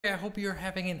I hope you're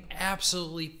having an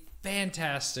absolutely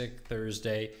fantastic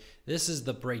Thursday. This is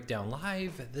the Breakdown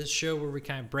Live, this show where we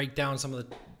kind of break down some of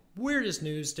the weirdest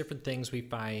news, different things we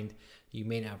find you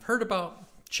may not have heard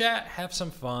about, chat, have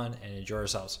some fun, and enjoy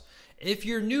ourselves. If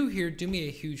you're new here, do me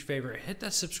a huge favor, hit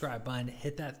that subscribe button,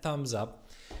 hit that thumbs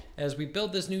up. As we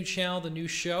build this new channel, the new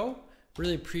show,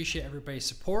 really appreciate everybody's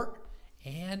support,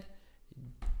 and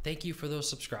thank you for those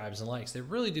subscribes and likes. They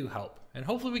really do help. And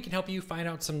hopefully we can help you find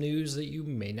out some news that you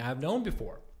may not have known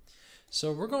before.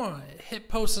 So we're going to hit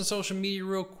post on social media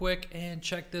real quick and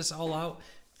check this all out.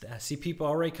 I see people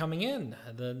already coming in.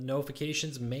 The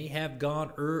notifications may have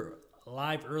gone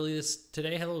live early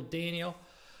today. Hello, Daniel.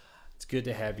 It's good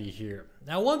to have you here.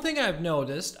 Now, one thing I've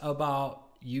noticed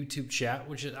about YouTube chat,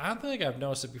 which is, I don't think I've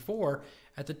noticed it before,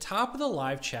 at the top of the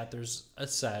live chat, there's a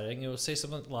setting. It will say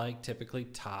something like typically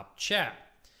top chat,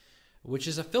 which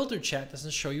is a filtered chat, doesn't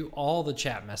show you all the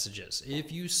chat messages.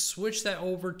 If you switch that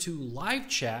over to live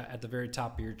chat at the very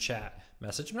top of your chat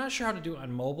message, I'm not sure how to do it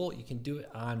on mobile. You can do it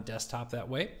on desktop that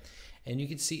way, and you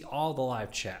can see all the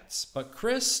live chats. But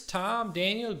Chris, Tom,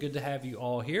 Daniel, good to have you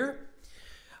all here.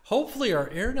 Hopefully our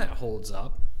internet holds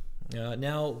up.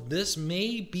 Now, this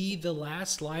may be the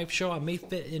last live show. I may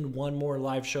fit in one more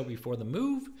live show before the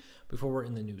move, before we're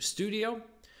in the new studio.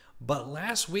 But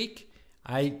last week,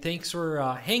 thanks for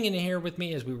hanging in here with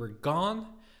me as we were gone.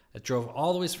 I drove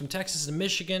all the way from Texas to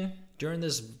Michigan during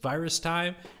this virus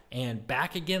time and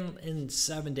back again in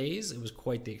 7 days. It was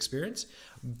quite the experience.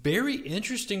 Very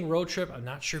interesting road trip. I'm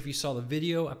not sure if you saw the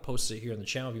video. I posted it here on the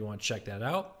channel if you want to check that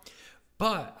out.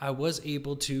 But I was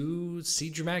able to see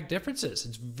dramatic differences.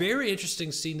 It's very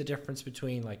interesting seeing the difference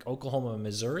between like Oklahoma and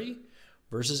Missouri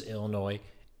versus Illinois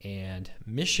and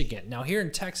Michigan. Now here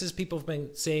in Texas, people have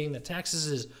been saying that Texas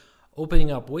is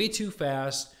opening up way too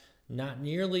fast, not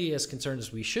nearly as concerned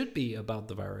as we should be about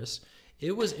the virus.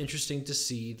 It was interesting to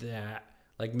see that,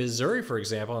 like Missouri, for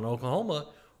example, and Oklahoma,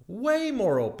 way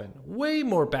more open, way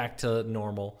more back to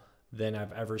normal than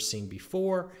I've ever seen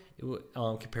before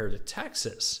compared to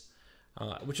Texas,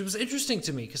 which was interesting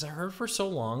to me because I heard for so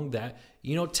long that,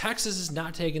 Texas is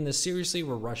not taking this seriously.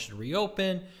 We're rushing to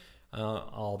reopen,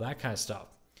 all that kind of stuff.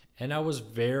 And I was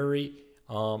very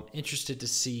interested to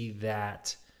see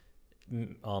that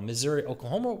Missouri,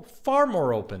 Oklahoma, far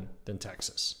more open than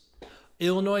Texas.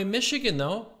 Illinois, Michigan,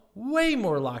 though, way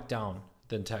more locked down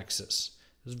than Texas.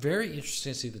 It was very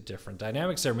interesting to see the different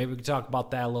dynamics there. Maybe we can talk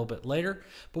about that a little bit later.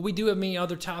 But we do have many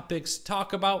other topics to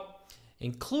talk about,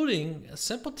 including a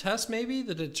simple test maybe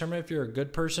to determine if you're a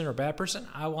good person or a bad person.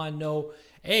 I want to know,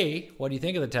 A, what do you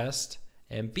think of the test?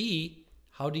 And B,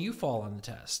 how do you fall on the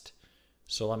test?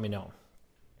 So let me know.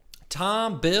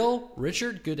 Tom, Bill,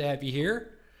 Richard, good to have you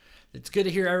here. It's good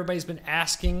to hear everybody's been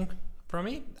asking from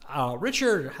me.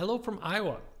 Richard, hello from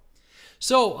Iowa.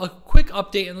 So a quick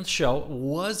update on the show.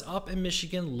 Was up in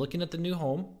Michigan looking at the new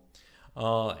home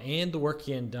and the work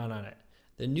getting done on it.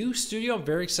 The new studio, I'm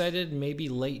very excited. Maybe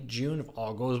late June, if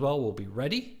all goes well, we'll be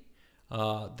ready.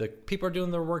 The people are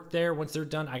doing their work there. Once they're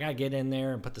done, I got to get in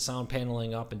there and put the sound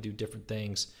paneling up and do different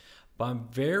things. But I'm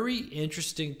very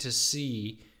interested to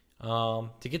see, to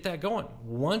get that going.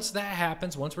 Once that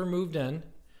happens, once we're moved in,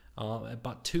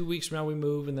 about 2 weeks from now we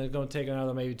move, and then it's going to take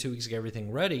another maybe 2 weeks to get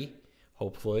everything ready,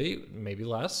 hopefully, maybe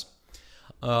less.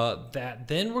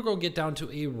 Then we're going to get down to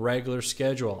a regular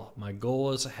schedule. My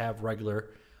goal is to have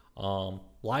regular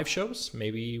live shows,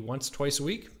 maybe once, twice a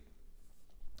week,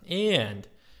 and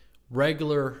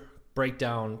regular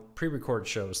breakdown pre-recorded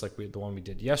shows like the one we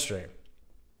did yesterday.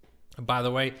 By the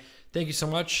way, thank you so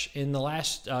much. In the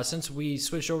last, since we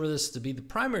switched over this to be the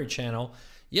primary channel,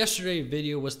 yesterday's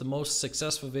video was the most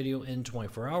successful video in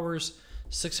 24 hours,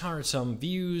 600 some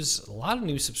views, a lot of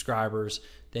new subscribers.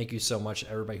 Thank you so much to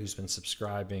everybody who's been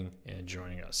subscribing and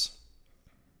joining us.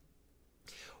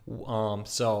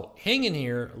 So hang in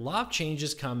here, a lot of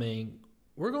changes coming.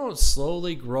 We're going to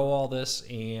slowly grow all this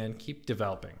and keep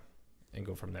developing and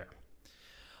go from there.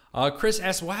 Chris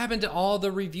asked, what happened to all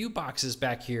the review boxes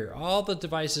back here? All the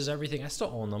devices, everything, I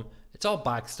still own them. It's all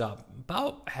boxed up.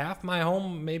 About half my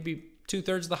home, maybe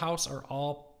 2/3 of the house are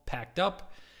all packed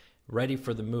up, ready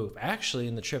for the move. Actually,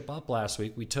 in the trip up last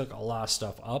week, we took a lot of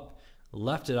stuff up,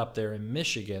 left it up there in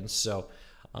Michigan. So,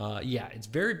 yeah, it's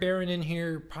very barren in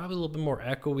here, probably a little bit more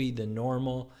echoey than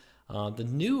normal. The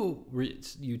new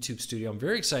YouTube studio, I'm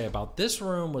very excited about. This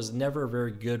room was never a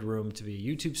very good room to be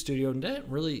a YouTube studio, and didn't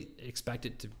really expect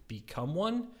it to become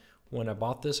one when I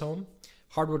bought this home.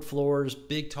 Hardwood floors,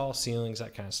 big tall ceilings,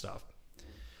 that kind of stuff.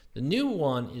 The new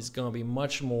one is going to be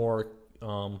much more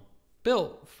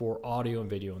built for audio and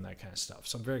video and that kind of stuff.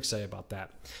 So I'm very excited about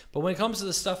that. But when it comes to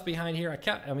the stuff behind here,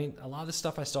 I mean, a lot of the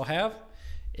stuff I still have.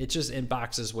 It's just in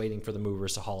boxes waiting for the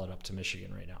movers to haul it up to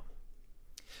Michigan right now.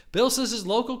 Bill says his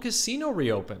local casino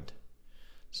reopened.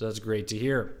 So that's great to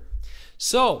hear.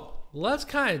 So let's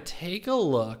kind of take a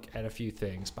look at a few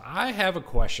things. But I have a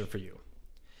question for you.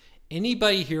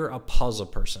 Anybody here a puzzle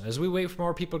person? As we wait for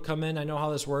more people to come in, I know how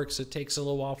this works. It takes a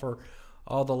little while for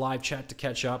all the live chat to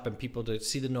catch up and people to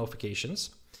see the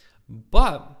notifications.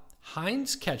 But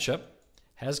Heinz Ketchup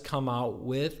has come out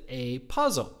with a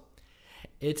puzzle.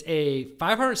 It's a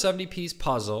 570-piece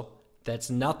puzzle that's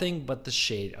nothing but the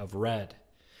shade of red.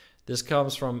 This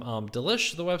comes from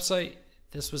Delish, the website.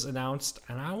 This was announced,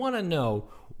 and I want to know,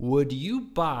 would you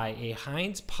buy a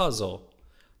Heinz puzzle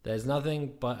that is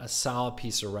nothing but a solid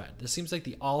piece of red? This seems like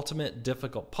the ultimate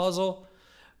difficult puzzle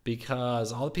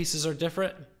because all the pieces are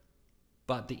different,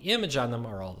 but the image on them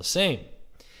are all the same.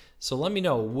 So let me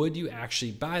know, would you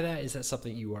actually buy that? Is that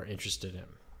something you are interested in?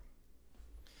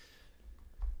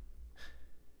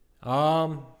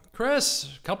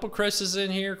 Chris, a couple Chris's in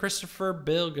here. Christopher,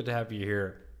 Bill, good to have you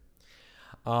here.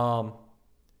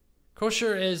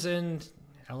 Kosher is in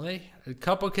LA. A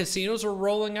couple casinos are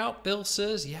rolling out, Bill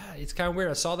says. Yeah, it's kind of weird.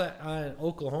 I saw that in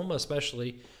Oklahoma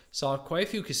especially. Saw quite a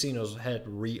few casinos had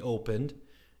reopened.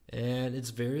 And it's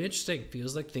very interesting.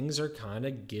 Feels like things are kind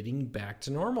of getting back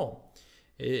to normal.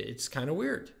 It's kind of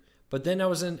weird. But then I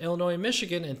was in Illinois and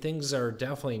Michigan, and things are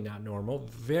definitely not normal.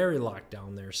 Very locked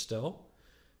down there still.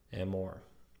 And more.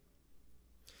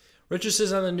 Richard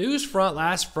says on the news front,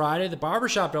 last Friday, the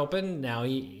barbershop opened. Now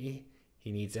he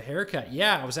needs a haircut.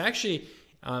 Yeah, I was actually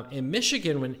in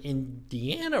Michigan when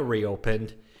Indiana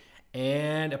reopened.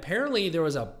 And apparently there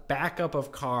was a backup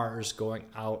of cars going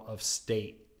out of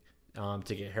state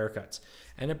to get haircuts.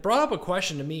 And it brought up a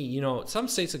question to me. You know, some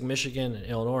states like Michigan and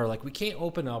Illinois are like, we can't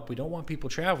open up. We don't want people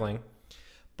traveling.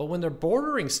 But when they're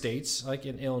bordering states, like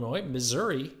in Illinois,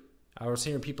 Missouri, I was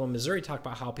hearing people in Missouri talk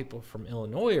about how people from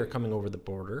Illinois are coming over the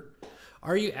border.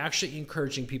 Are you actually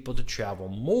encouraging people to travel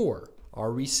more?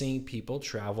 Are we seeing people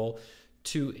travel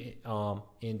to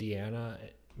Indiana,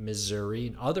 Missouri,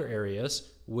 and other areas,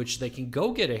 which they can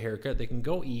go get a haircut, they can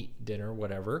go eat dinner,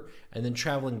 whatever, and then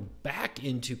traveling back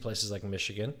into places like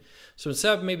Michigan? So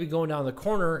instead of maybe going down the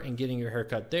corner and getting your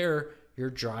haircut there, you're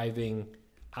driving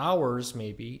hours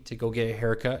maybe to go get a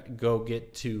haircut, go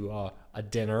get to a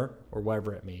dinner or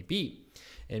whatever it may be.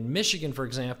 In Michigan, for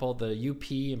example, the UP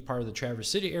and part of the Traverse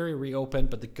City area reopened,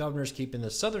 but the governor's keeping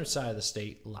the southern side of the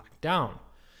state locked down.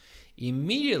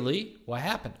 Immediately, what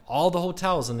happened? All the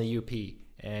hotels in the UP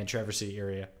and Traverse City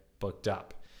area booked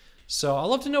up. So I'd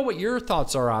love to know what your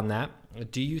thoughts are on that.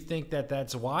 Do you think that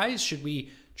that's wise? Should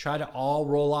we try to all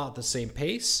roll out at the same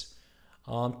pace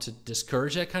to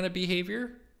discourage that kind of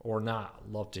behavior or not?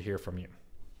 Love to hear from you.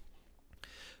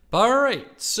 All right,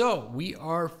 so we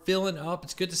are filling up.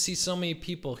 It's good to see so many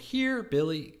people here.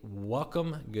 Billy,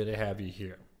 welcome. Good to have you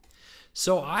here.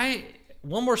 So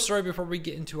one more story before we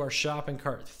get into our shopping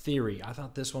cart theory. I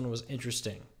thought this one was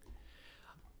interesting.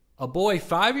 A boy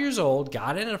 5 years old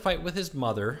got in a fight with his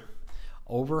mother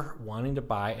over wanting to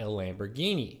buy a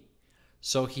Lamborghini.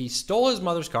 So he stole his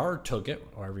mother's car, or took it,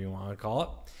 whatever you want to call it,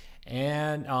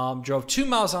 and drove 2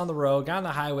 miles on the road, got on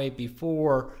the highway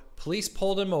before police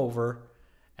pulled him over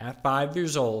at 5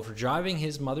 years old for driving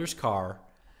his mother's car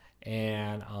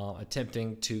and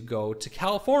attempting to go to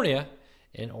California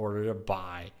in order to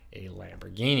buy a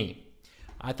Lamborghini.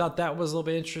 I thought that was a little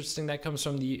bit interesting. That comes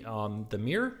from the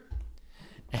Mirror.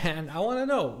 And I want to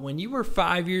know, when you were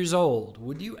 5 years old,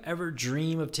 would you ever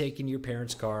dream of taking your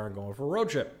parents' car and going for a road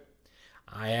trip?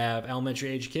 I have elementary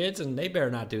age kids, and they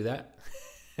better not do that.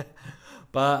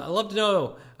 But I'd love to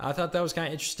know. I thought that was kind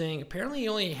of interesting. Apparently, he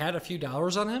only had a few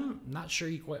dollars on him. Not sure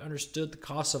he quite understood the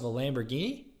cost of a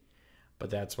Lamborghini, but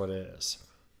that's what it is.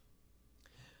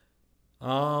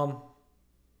 But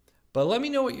let me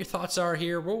know what your thoughts are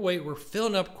here. We'll wait. We're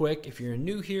filling up quick. If you're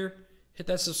new here, hit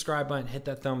that subscribe button, hit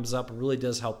that thumbs up. It really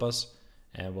does help us,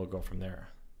 and we'll go from there.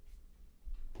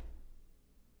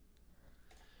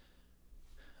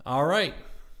 All right.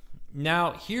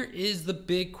 Now, here is the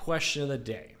big question of the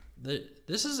day.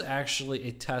 This is actually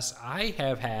a test I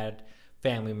have had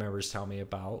family members tell me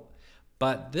about.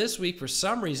 But this week, for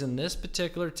some reason, this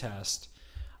particular test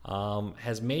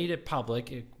has made it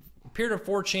public. It appeared on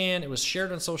 4chan. It was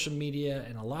shared on social media,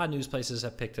 and a lot of news places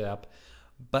have picked it up.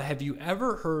 But have you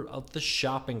ever heard of the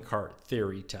shopping cart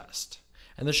theory test?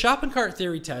 And the shopping cart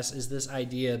theory test is this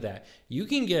idea that you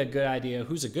can get a good idea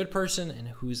who's a good person and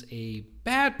who's a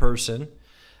bad person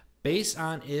based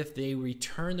on if they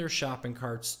return their shopping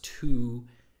carts to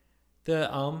the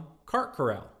cart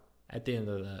corral at the end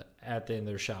of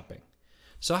their shopping.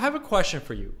 So I have a question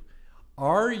for you.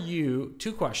 Are you,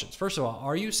 two questions. First of all,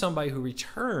 are you somebody who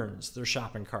returns their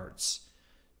shopping carts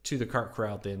to the cart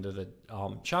corral at the end of the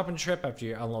shopping trip after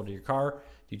you unloaded your car?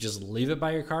 Do you just leave it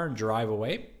by your car and drive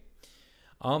away?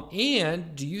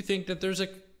 And do you think that there's a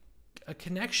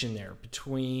connection there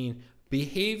between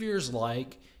behaviors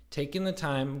like taking the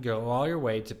time, go all your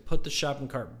way to put the shopping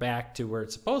cart back to where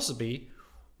it's supposed to be,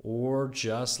 or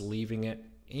just leaving it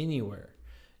anywhere?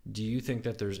 Do you think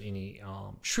that there's any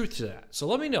truth to that? So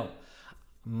let me know.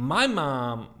 My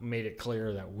mom made it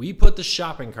clear that we put the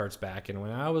shopping carts back, and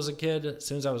when I was a kid, as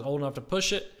soon as I was old enough to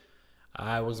push it,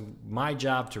 it was my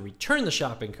job to return the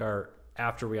shopping cart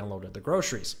after we unloaded the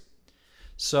groceries.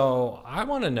 So I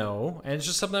want to know, and it's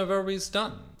just something I've always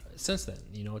done since then.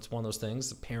 You know, it's one of those things,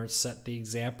 the parents set the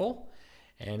example,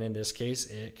 and in this case,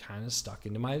 it kind of stuck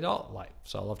into my adult life.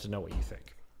 So I'd love to know what you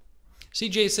think.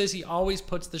 CJ says he always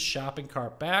puts the shopping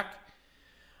cart back.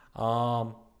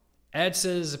 Ed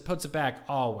says it puts it back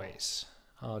always,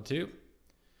 too.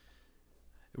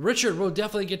 Richard, we'll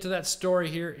definitely get to that story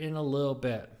here in a little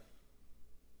bit.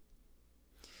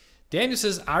 Daniel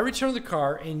says, I returned the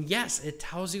car, and yes, it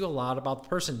tells you a lot about the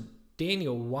person.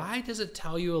 Daniel, why does it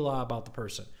tell you a lot about the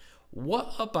person?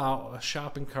 What about a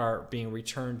shopping cart being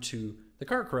returned to the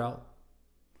cart corral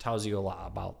tells you a lot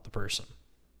about the person?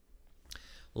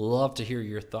 Love to hear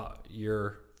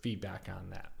your feedback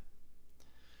on that.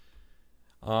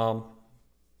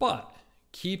 But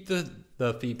keep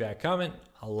the feedback coming.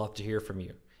 I'd love to hear from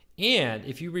you. And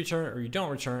if you return it or you don't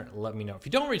return it, let me know. If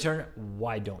you don't return it,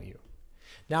 why don't you?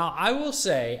 Now, I will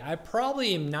say I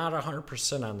probably am not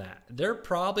 100% on that. There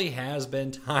probably has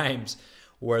been times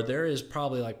where there is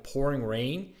probably like pouring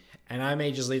rain, and I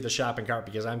may just leave the shopping cart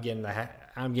because I'm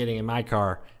getting in my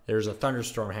car. There's a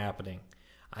thunderstorm happening.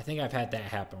 I think I've had that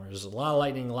happen. There's a lot of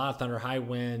lightning, a lot of thunder, high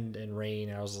wind, and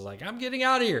rain. I was like, I'm getting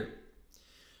out of here.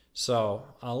 So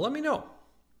let me know.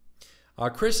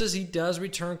 Chris says he does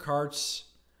return carts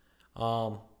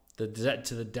to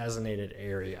the designated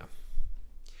area.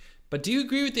 But do you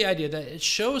agree with the idea that it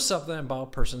shows something about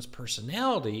a person's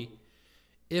personality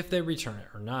if they return it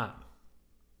or not?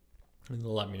 And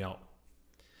let me know.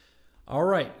 All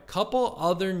right, couple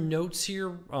other notes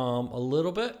here, a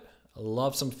little bit. I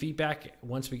love some feedback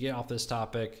once we get off this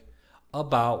topic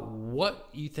about what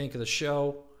you think of the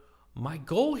show. My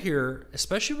goal here,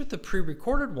 especially with the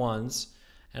pre-recorded ones,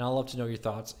 and I'd love to know your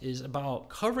thoughts, is about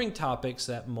covering topics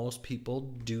that most people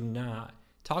do not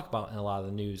talk about in a lot of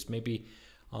the news. Maybe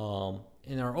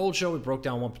in our old show, we broke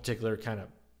down one particular kind of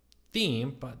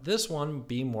theme, but this one would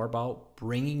be more about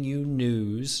bringing you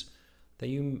news that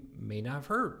you may not have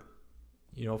heard,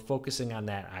 focusing on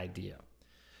that idea.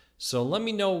 So let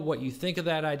me know what you think of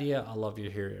that idea. I'd love to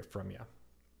hear it from you.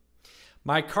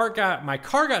 My car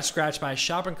got scratched by a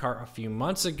shopping cart a few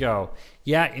months ago.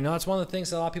 Yeah, that's one of the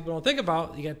things that a lot of people don't think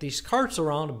about. You got these carts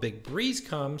around, a big breeze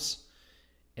comes,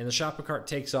 and the shopping cart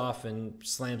takes off and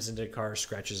slams into a car,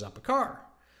 scratches up a car.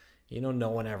 No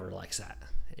one ever likes that.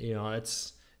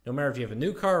 It's no matter if you have a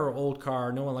new car or old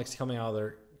car, no one likes coming out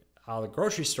of the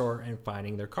grocery store and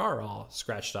finding their car all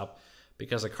scratched up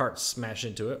because a cart smashed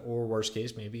into it, or worst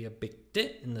case, maybe a big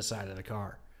dent in the side of the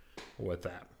car with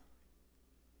that.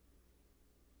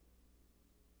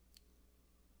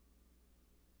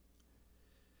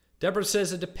 Deborah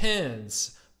says it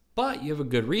depends, but you have a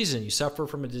good reason. You suffer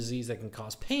from a disease that can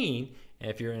cause pain,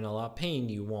 and if you're in a lot of pain,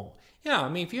 you won't.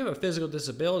 Yeah, if you have a physical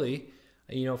disability,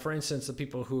 for instance, the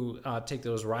people who take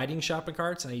those riding shopping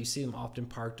carts, and you see them often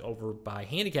parked over by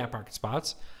handicap parking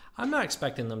spots, I'm not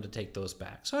expecting them to take those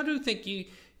back. So I do think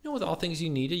with all things,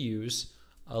 you need to use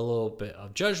a little bit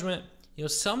of judgment.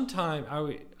 Sometimes,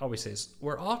 I always say this,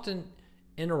 we're often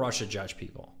in a rush to judge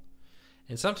people.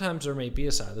 And sometimes there may be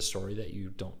a side of the story that you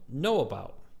don't know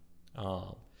about.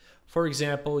 For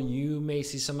example, you may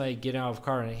see somebody get out of a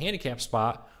car in a handicap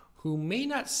spot who may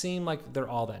not seem like they're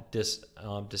all that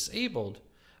disabled,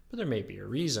 but there may be a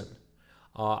reason.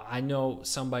 I know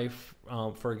somebody,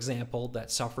 for example, that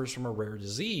suffers from a rare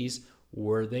disease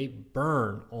where they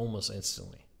burn almost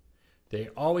instantly. They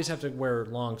always have to wear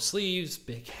long sleeves,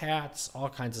 big hats, all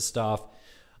kinds of stuff.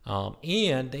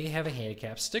 And they have a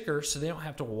handicap sticker, so they don't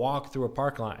have to walk through a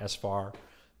parking lot as far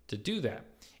to do that.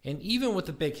 And even with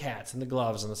the big hats and the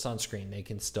gloves and the sunscreen, they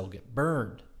can still get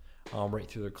burned right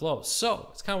through their clothes. So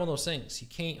it's kind of one of those things. You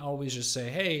can't always just say,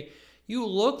 hey, you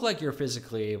look like you're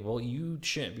physically able. You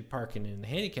shouldn't be parking in the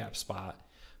handicap spot,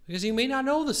 because you may not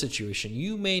know the situation.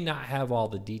 You may not have all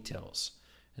the details.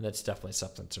 And that's definitely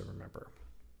something to remember.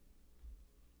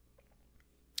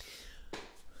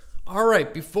 All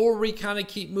right, before we kind of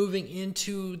keep moving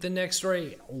into the next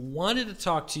story, I wanted to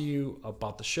talk to you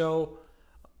about the show,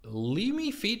 leave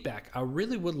me feedback. I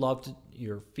really would love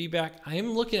your feedback. I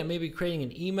am looking at maybe creating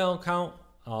an email account.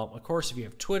 Of course, if you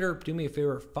have Twitter, do me a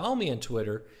favor, follow me on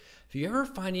Twitter. If you ever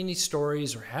find any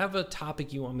stories or have a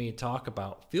topic you want me to talk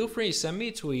about, feel free to send me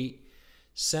a tweet,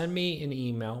 send me an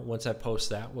email once I post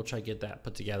that. We'll try to get that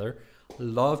put together.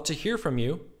 Love to hear from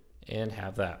you and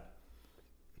have that.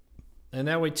 And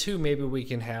that way, too, maybe we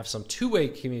can have some two-way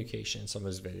communication in some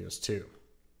of these videos, too.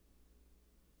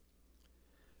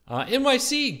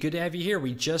 NYC, good to have you here.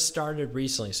 We just started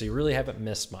recently, so you really haven't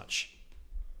missed much.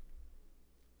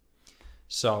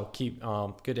 So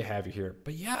good to have you here.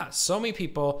 But yeah, so many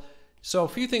people. So a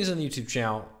few things on the YouTube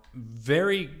channel.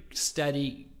 Very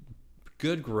steady,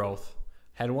 good growth.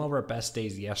 Had one of our best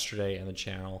days yesterday on the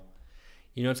channel.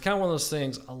 You know, it's kind of one of those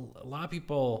things. A lot of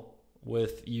people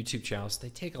with YouTube channels, they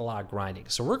take a lot of grinding.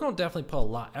 So we're going to definitely put a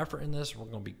lot of effort in this. We're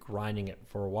going to be grinding it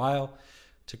for a while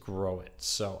to grow it.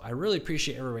 So I really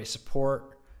appreciate everybody's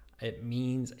support. It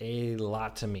means a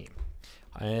lot to me.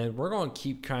 And we're going to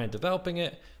keep kind of developing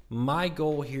it. My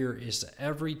goal here is that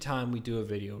every time we do a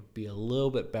video, be a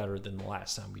little bit better than the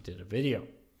last time we did a video.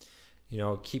 You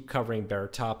know, keep covering better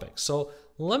topics. So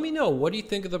let me know, what do you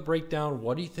think of the breakdown?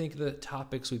 What do you think of the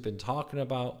topics we've been talking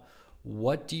about?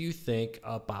 What do you think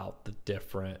about the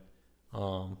different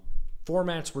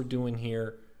formats we're doing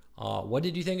here? What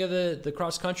did you think of the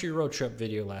cross-country road trip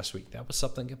video last week? That was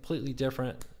something completely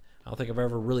different. I don't think I've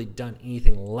ever really done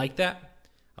anything like that.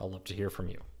 I'd love to hear from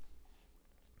you.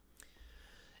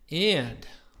 And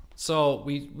so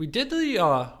we did the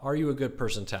Are You a Good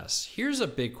Person test. Here's a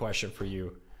big question for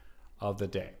you of the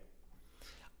day.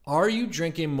 Are you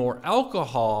drinking more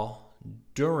alcohol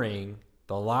during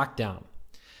the lockdown?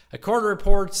 According to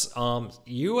reports,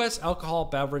 U.S. alcohol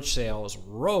beverage sales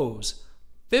rose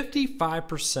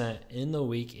 55% in the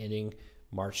week ending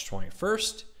March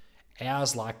 21st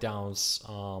as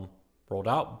lockdowns rolled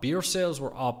out. Beer sales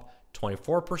were up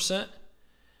 24%,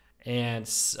 and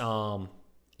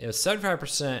it was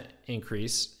 75%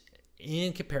 increase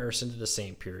in comparison to the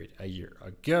same period a year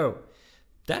ago.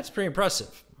 That's pretty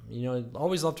impressive. You know, I'd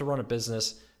always love to run a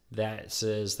business that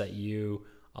says that you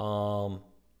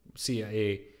see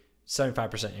a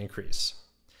 75% increase.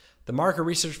 The market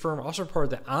research firm also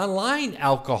reported that online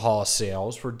alcohol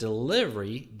sales for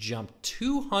delivery jumped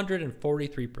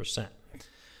 243%.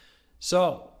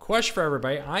 So, question for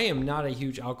everybody. I am not a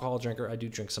huge alcohol drinker. I do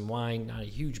drink some wine, not a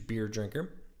huge beer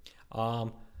drinker. I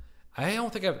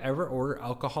don't think I've ever ordered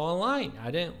alcohol online.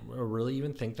 I didn't really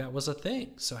even think that was a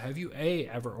thing. So have you A,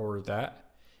 ever ordered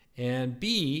that? And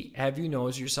B, have you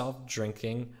noticed yourself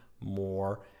drinking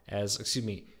more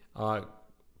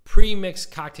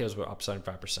pre-mixed cocktails were up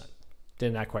 75%.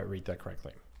 Did not quite read that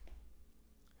correctly.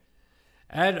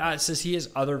 Ed says he has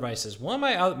other vices. One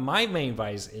of my main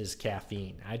vice is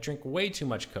caffeine. I drink way too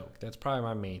much Coke. That's probably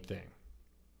my main thing.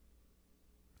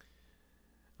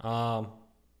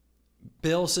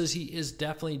 Bill says he is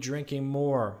definitely drinking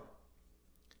more.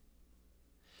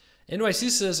 NYC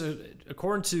says,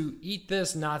 according to Eat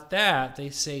This, Not That, they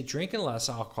say drinking less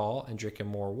alcohol and drinking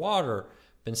more water.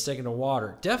 Been sticking to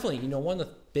water. Definitely, you know, one of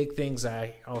the big things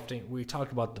we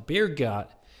talked about the beer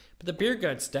gut, but the beer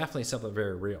gut's definitely something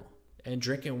very real. And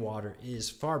drinking water is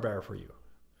far better for you.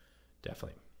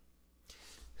 Definitely.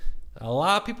 A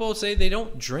lot of people say they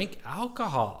don't drink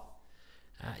alcohol.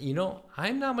 You know,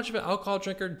 I'm not much of an alcohol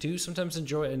drinker. Do sometimes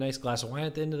enjoy a nice glass of wine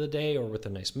at the end of the day or with a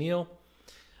nice meal.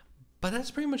 But that's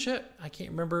pretty much it. I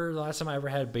can't remember the last time I ever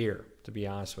had beer, to be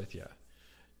honest with you.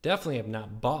 Definitely have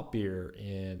not bought beer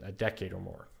in a decade or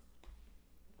more.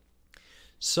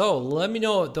 So let me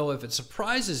know, though, if it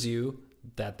surprises you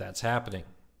that that's happening.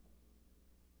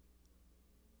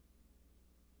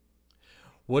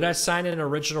 Would I sign an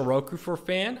original Roku for a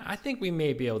fan? I think we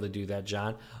may be able to do that,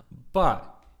 John.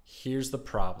 But here's the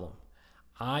problem.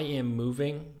 I am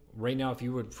moving. Right now, if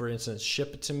you would, for instance,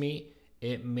 ship it to me,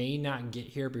 it may not get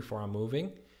here before I'm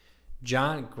moving.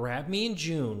 John, grab me in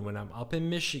June when I'm up in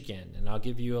Michigan, and I'll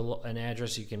give you an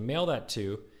address you can mail that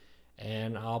to,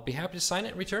 and I'll be happy to sign it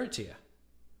and return it to you.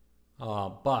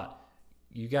 But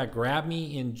you got to grab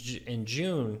me in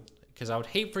June, because I would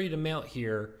hate for you to mail it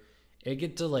here, it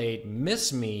get delayed,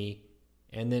 miss me,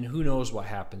 and then who knows what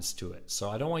happens to it. So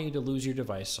I don't want you to lose your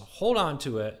device. So hold on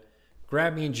to it,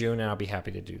 grab me in June, and I'll be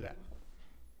happy to do that.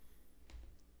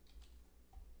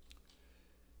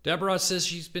 Deborah says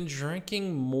she's been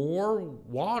drinking more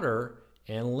water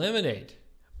and lemonade.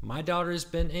 My daughter has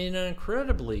been in an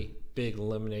incredibly big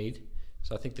lemonade.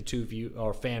 So I think the two of you are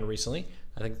a fan recently.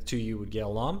 I think the two of you would get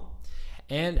along.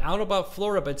 And I don't know about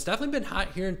Florida, but it's definitely been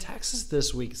hot here in Texas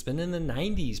this week. It's been in the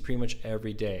 90s pretty much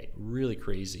every day. Really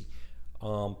crazy.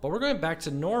 But we're going back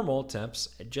to normal temps,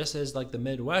 just as like the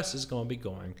Midwest is going to be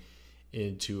going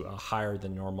into a higher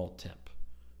than normal temp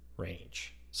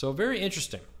range. So very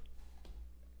interesting.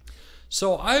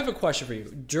 So I have a question for you.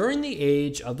 During the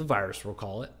age of the virus, we'll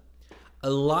call it, a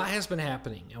lot has been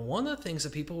happening. And one of the things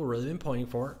that people have really been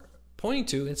pointing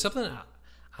to, and something that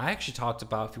I actually talked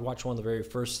about, if you watch one of the very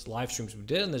first live streams we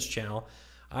did on this channel,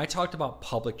 I talked about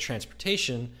public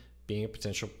transportation being a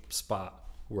potential spot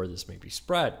where this may be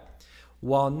spread.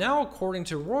 Well, now according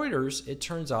to Reuters, it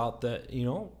turns out that,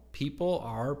 people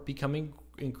are becoming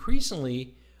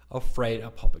increasingly afraid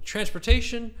of public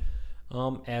transportation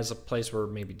as a place where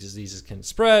maybe diseases can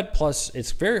spread. Plus,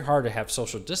 it's very hard to have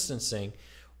social distancing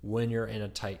when you're in a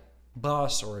tight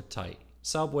bus or a tight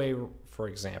subway, for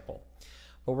example.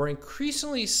 But we're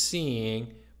increasingly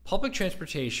seeing public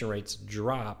transportation rates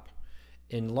drop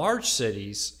in large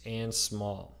cities and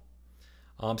small.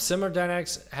 Similar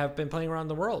dynamics have been playing around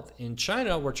the world. In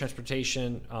China, where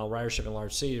transportation ridership in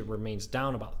large cities remains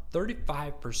down about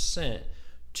 35%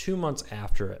 2 months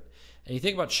after it. And you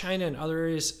think about China and other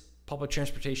areas, public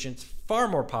transportation is far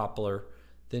more popular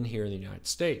than here in the United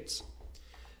States.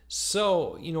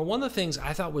 So, one of the things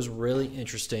I thought was really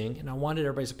interesting, and I wanted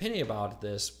everybody's opinion about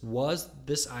this, was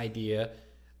this idea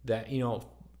that,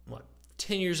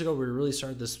 10 years ago, we really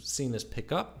started seeing this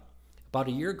pick up. About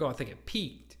a year ago, I think it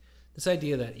peaked. This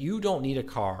idea that you don't need a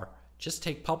car, just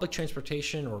take public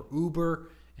transportation or Uber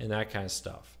and that kind of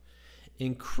stuff.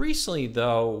 Increasingly,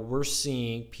 though, we're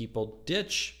seeing people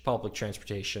ditch public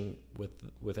transportation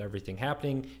with everything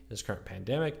happening in this current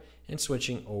pandemic and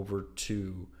switching over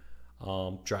to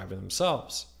driving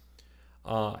themselves.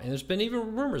 And there's been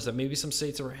even rumors that maybe some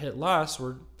states that were hit last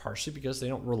were partially because they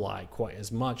don't rely quite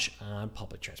as much on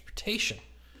public transportation.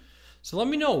 So let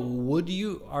me know,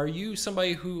 are you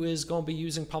somebody who is going to be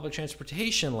using public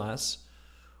transportation less,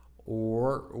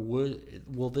 or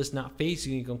will this not phase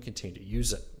you and you're going to continue to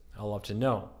use it? I'd love to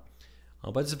know.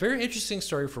 But it's a very interesting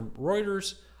story from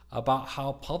Reuters about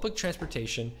how public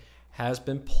transportation has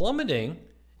been plummeting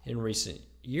in recent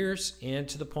years, and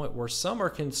to the point where some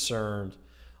are concerned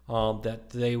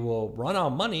that they will run out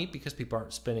of money because people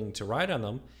aren't spending to ride on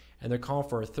them, and they're calling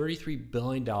for a $33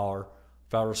 billion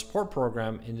federal support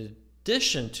program in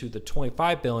addition to the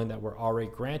 $25 billion that were already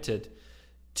granted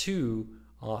to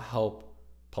help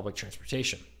public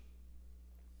transportation.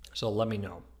 So let me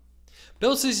know.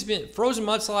 Bill says he's been frozen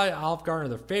mudslide, Olive Garden are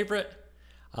their favorite.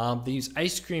 They use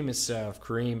ice cream instead of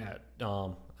cream at, I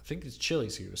think it's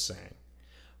Chili's, he was saying.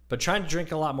 But trying to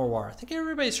drink a lot more water. I think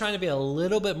everybody's trying to be a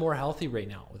little bit more healthy right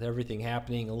now with everything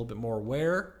happening, a little bit more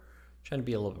aware, trying to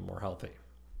be a little bit more healthy.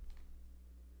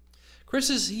 Chris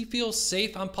says he feels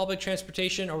safe on public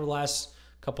transportation over the last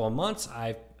couple of months.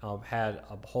 I've had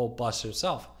a whole bus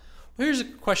himself. Well, here's a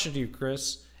question to you,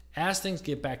 Chris. As things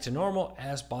get back to normal,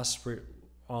 as bus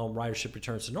ridership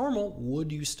returns to normal, would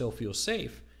you still feel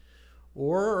safe?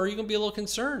 Or are you going to be a little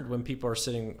concerned when people are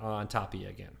sitting on top of you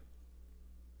again?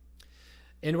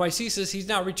 NYC says he's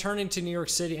not returning to New York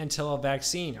City until a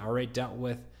vaccine. Already dealt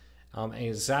with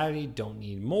anxiety, don't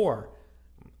need more.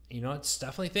 It's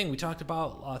definitely a thing. We talked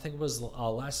about, I think it was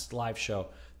last live show,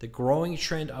 the growing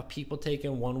trend of people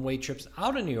taking one-way trips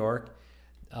out of New York.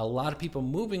 A lot of people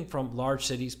moving from large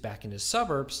cities back into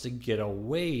suburbs to get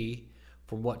away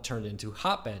from what turned into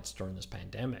hotbeds during this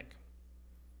pandemic.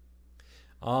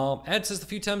 Ed says the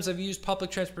few times I've used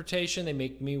public transportation, they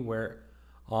make me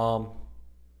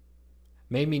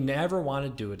made me never want to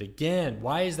do it again.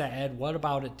 Why is that, Ed? What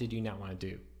about it did you not want to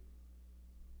do?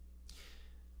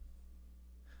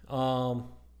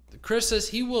 Chris says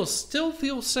he will still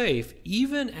feel safe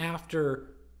even after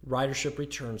ridership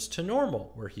returns to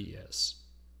normal where he is.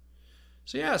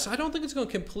 So yes, I don't think it's going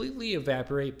to completely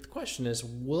evaporate. The question is,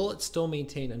 will it still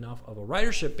maintain enough of a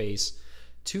ridership base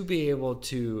to be able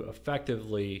to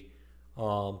effectively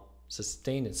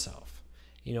sustain itself?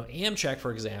 Amtrak,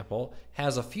 for example,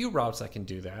 has a few routes that can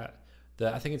do that.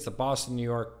 I think it's the Boston, New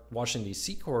York, Washington,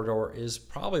 D.C. corridor is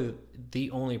probably the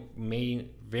only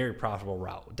main, very profitable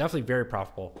route. Definitely very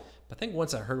profitable. But I think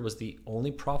once I heard it was the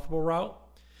only profitable route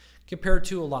compared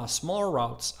to a lot of smaller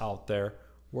routes out there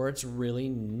where it's really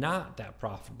not that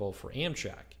profitable for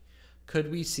Amtrak.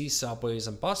 Could we see subways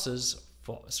and buses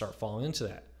start falling into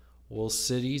that? Will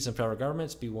cities and federal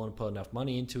governments be willing to put enough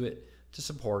money into it to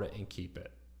support it and keep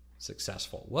it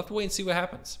successful? We'll have to wait and see what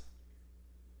happens.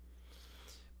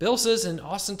 Bill says in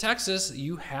Austin, Texas,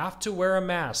 you have to wear a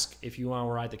mask if you want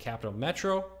to ride the Capitol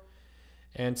Metro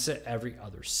and sit every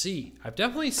other seat. I've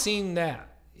definitely seen that.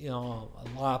 A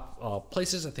lot of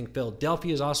places. I think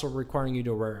Philadelphia is also requiring you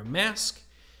to wear a mask.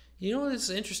 It's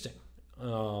interesting. I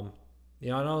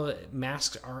know that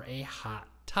masks are a hot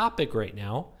topic right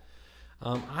now.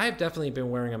 I've definitely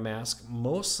been wearing a mask,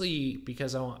 mostly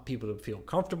because I want people to feel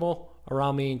comfortable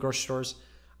around me in grocery stores.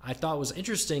 I thought it was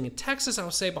interesting. In Texas, I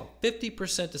would say about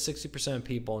 50% to 60% of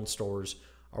people in stores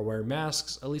are wearing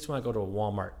masks, at least when I go to a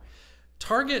Walmart.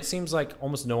 Target seems like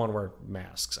almost no one wears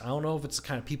masks. I don't know if it's the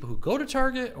kind of people who go to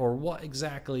Target or what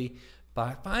exactly, but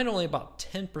I find only about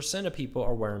 10% of people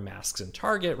are wearing masks in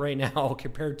Target right now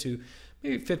compared to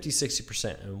maybe 50,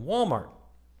 60% in Walmart.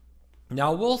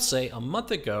 Now, I will say a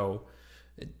month ago,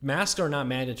 masks are not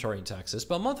mandatory in Texas,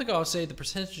 but a month ago, I would say the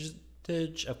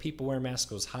percentage of people wearing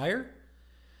masks was higher.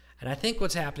 And I think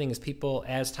what's happening is people,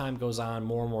 as time goes on,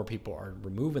 more and more people are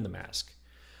removing the mask.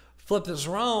 Flip this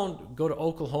around, go to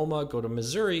Oklahoma, go to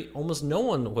Missouri, almost no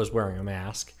one was wearing a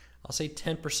mask. I'll say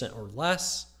 10% or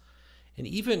less. And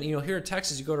even, here in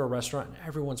Texas, you go to a restaurant and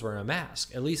everyone's wearing a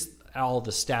mask. At least all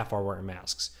the staff are wearing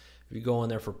masks if you go in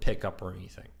there for pickup or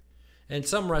anything. And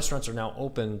some restaurants are now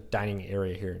open dining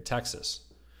area here in Texas.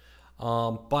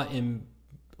 But in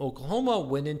Oklahoma,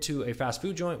 went into a fast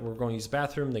food joint. We're going to use the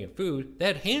bathroom, they get food. They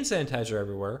had hand sanitizer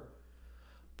everywhere.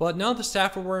 But none of the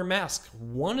staff were wearing masks.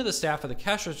 One of the staff at the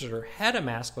cash register had a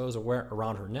mask, but it was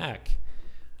around her neck.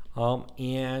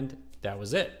 And that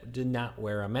was it. Did not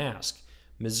wear a mask.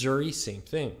 Missouri, same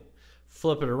thing.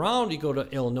 Flip it around, you go to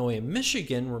Illinois and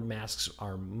Michigan, where masks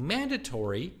are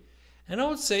mandatory. And I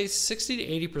would say 60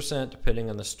 to 80%, depending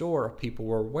on the store, of people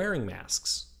were wearing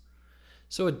masks.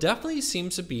 So it definitely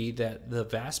seems to be that the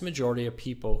vast majority of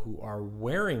people who are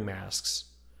wearing masks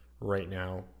right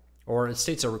now, or in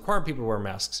states that require people to wear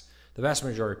masks, the vast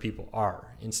majority of people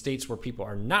are. In states where people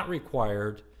are not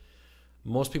required,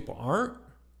 most people aren't,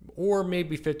 or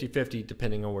maybe 50-50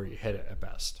 depending on where you hit it at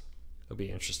best. It'll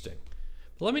be interesting.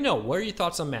 But let me know, what are your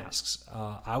thoughts on masks?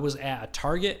 I was at a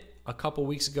Target a couple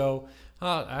weeks ago.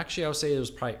 Actually, I would say it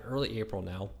was probably early April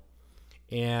now.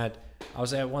 And I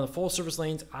was at one of the full service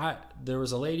lanes. There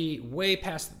was a lady way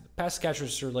past the cash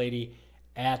register lady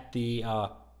at the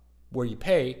where you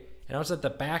pay, and I was at the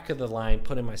back of the line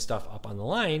putting my stuff up on the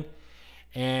line,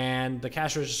 and the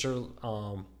cash register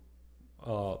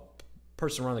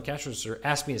person running the cash register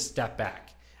asked me to step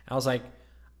back. I was like,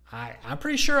 I'm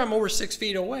pretty sure I'm over 6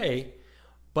 feet away,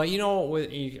 but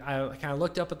I kind of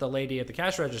looked up at the lady at the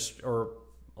cash register or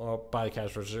by the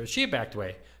cash register. She had backed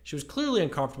away. She was clearly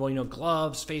uncomfortable,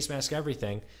 gloves, face mask,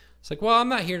 everything. It's like, well, I'm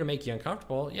not here to make you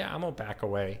uncomfortable. Yeah, I'm going to back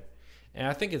away. And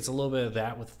I think it's a little bit of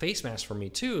that with face masks for me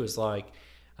too. Is like,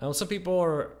 I know some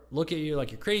people look at you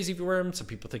like you're crazy if you wear them. Some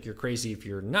people think you're crazy if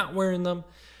you're not wearing them.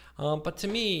 But to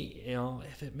me,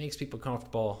 if it makes people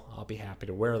comfortable, I'll be happy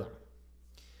to wear them.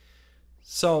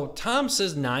 So Tom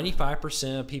says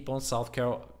 95% of people in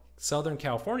Southern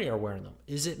California are wearing them.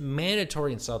 Is it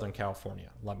mandatory in Southern California?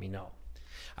 Let me know.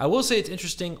 I will say it's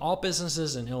interesting. All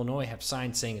businesses in Illinois have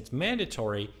signs saying it's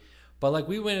mandatory, but like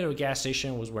we went into a gas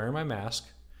station and was wearing my mask,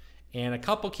 and a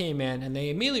couple came in and they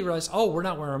immediately realized, oh, we're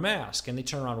not wearing a mask, and they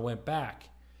turned around and went back.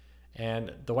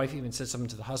 And the wife even said something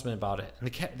to the husband about it.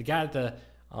 And the guy at the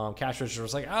cash register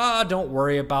was like, don't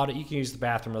worry about it. You can use the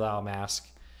bathroom without a mask.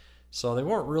 So they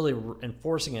weren't really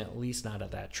enforcing it, at least not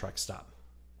at that truck stop.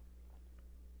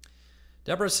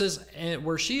 Deborah says, and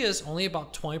where she is, only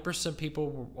about 20% of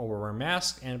people were wearing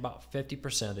masks and about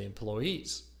 50% of the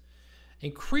employees.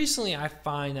 Increasingly, I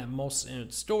find that most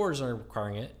stores are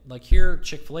requiring it. Like here,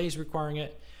 Chick-fil-A is requiring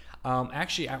it.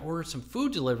 Actually, I ordered some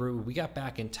food delivery. We got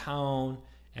back in town,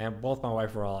 and both my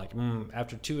wife were all like,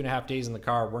 after 2.5 days in the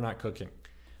car, we're not cooking.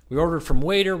 We ordered from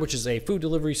Waiter, which is a food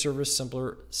delivery service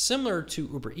similar to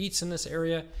Uber Eats in this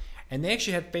area. And they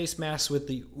actually had face masks with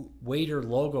the Waiter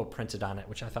logo printed on it,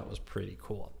 which I thought was pretty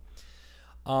cool.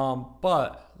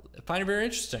 But I find it very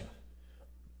interesting.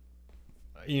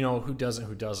 Who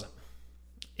doesn't?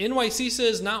 NYC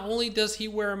says not only does he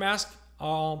wear a mask,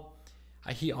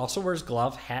 he also wears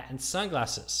glove, hat, and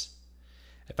sunglasses.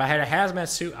 If I had a hazmat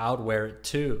suit, I would wear it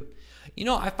too.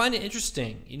 I find it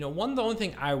interesting. The only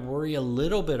thing I worry a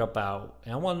little bit about,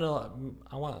 and I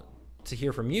want to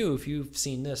hear from you if you've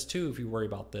seen this too, if you worry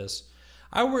about this.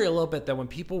 I worry a little bit that when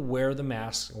people wear the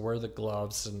masks and wear the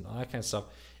gloves and all that kind of stuff,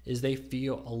 is they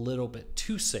feel a little bit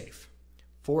too safe.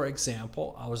 For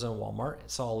example, I was in Walmart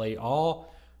and saw a lady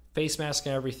all face mask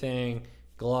and everything,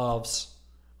 gloves,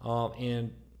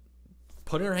 and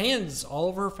putting her hands all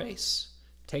over her face,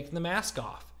 taking the mask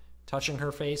off, touching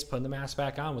her face, putting the mask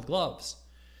back on with gloves.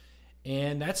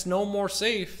 And that's no more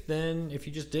safe than if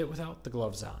you just did it without the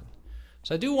gloves on.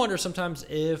 So I do wonder sometimes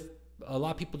if a lot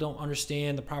of people don't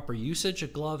understand the proper usage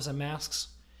of gloves and masks,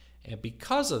 and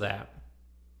because of that,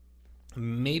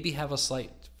 maybe have a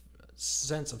slight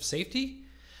sense of safety.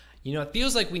 It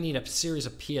feels like we need a series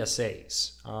of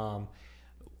PSAs.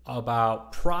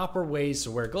 about proper ways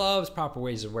to wear gloves, proper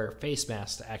ways to wear face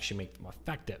masks to actually make them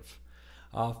effective.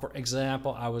 For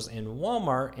example, I was in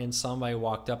Walmart and somebody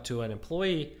walked up to an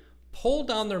employee, pulled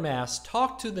down their mask,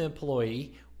 talked to the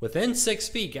employee within 6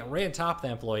 feet, got right on top of the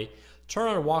employee, turned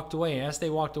around and walked away. And as they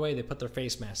walked away, they put their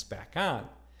face mask back on.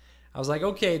 I was like,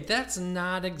 okay, that's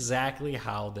not exactly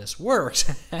how this works.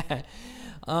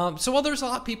 So while there's a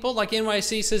lot of people, like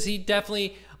NYC says he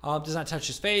definitely does not touch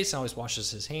his face, always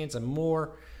washes his hands and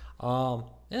more. And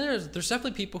there's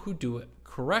definitely people who do it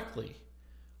correctly.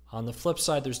 On the flip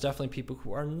side, there's definitely people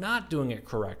who are not doing it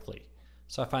correctly.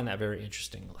 So I find that very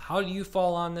interesting. How do you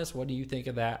fall on this? What do you think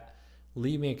of that?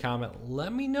 Leave me a comment.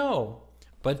 Let me know.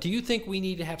 But do you think we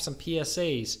need to have some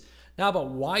PSAs, not about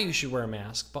why you should wear a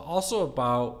mask, but also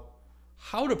about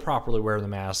how to properly wear the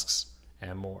masks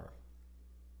and more?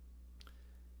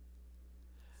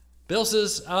 Bill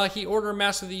says he ordered a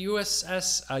mask with the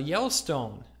USS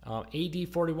Yellowstone,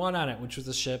 AD-41 on it, which was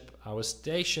the ship I was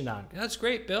stationed on. That's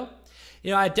great, Bill.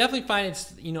 I definitely find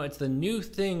it's the new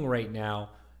thing right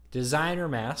now. Designer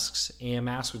masks and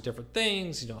masks with different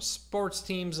things, sports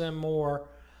teams and more.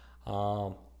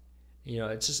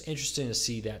 It's just interesting to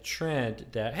see that trend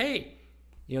that, hey,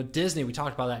 Disney, we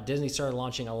talked about that. Disney started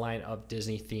launching a line of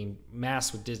Disney-themed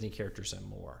masks with Disney characters and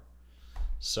more.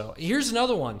 So here's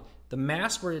another one. The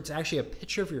mask where it's actually a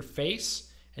picture of your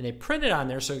face and they print it on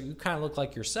there so you kind of look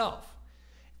like yourself.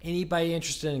 Anybody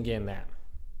interested in getting that?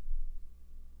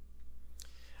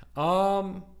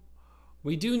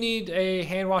 We do need a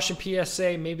hand washing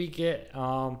PSA. Maybe get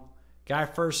guy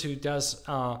first who does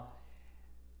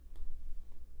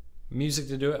music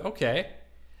to do it. Okay.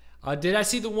 Did I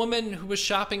see the woman who was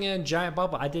shopping in a giant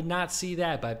bubble? I did not see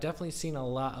that, but I've definitely seen a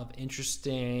lot of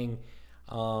interesting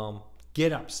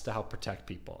get-ups to help protect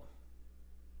people.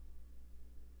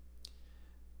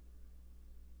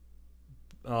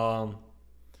 Bill,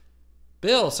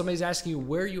 somebody's asking you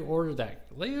where you ordered that.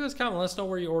 Leave us a comment. Let us know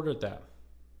where you ordered that.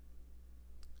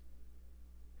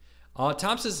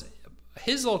 Tom says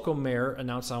his local mayor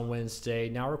announced on Wednesday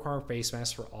now requiring face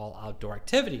masks for all outdoor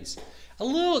activities. A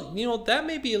little, that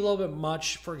may be a little bit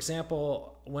much. For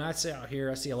example, when I say out here,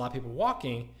 I see a lot of people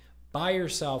walking by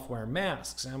yourself wearing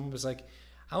masks. And I was like,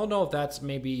 I don't know if that's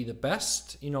maybe the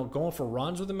best. Going for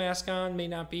runs with a mask on may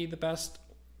not be the best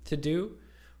to do.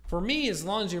 For me, as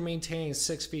long as you're maintaining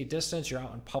 6 feet distance, you're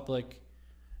out in public,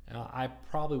 I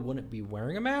probably wouldn't be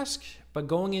wearing a mask. But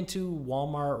going into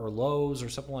Walmart or Lowe's or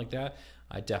something like that,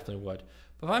 I definitely would.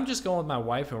 But if I'm just going with my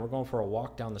wife and we're going for a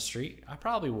walk down the street, I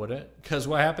probably wouldn't. Because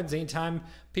what happens anytime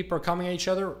people are coming at each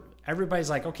other, everybody's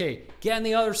like, okay, get on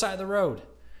the other side of the road.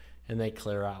 And they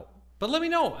clear out. But let me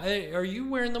know, are you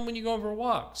wearing them when you go for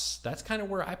walks? That's kind of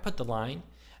where I put the line.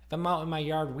 If I'm out in my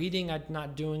yard weeding, I'm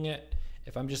not doing it.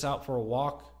 If I'm just out for a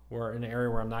walk or in an area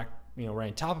where I'm not, right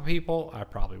on top of people, I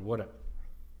probably wouldn't.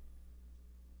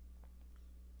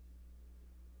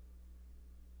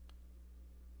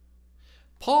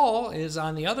 Paul is,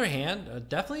 on the other hand,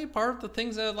 definitely a part of the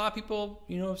things that a lot of people,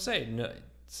 say.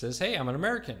 Says, hey, I'm an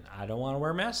American. I don't want to wear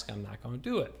a mask. I'm not going to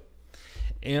do it.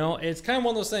 It's kind of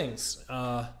one of those things.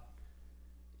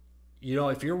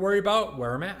 If you're worried about,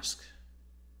 wear a mask.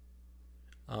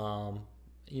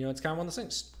 It's kind of one of those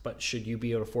things. But should you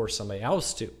be able to force somebody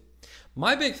else to?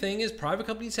 My big thing is private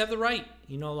companies have the right.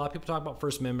 A lot of people talk about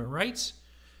First Amendment rights.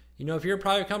 If you're a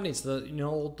private company, it's the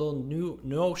new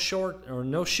no short or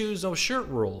no shoes, no shirt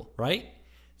rule, right?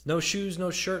 No shoes, no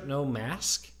shirt, no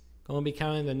mask. Going to be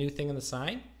kind of the new thing in the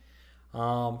sign.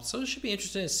 So it should be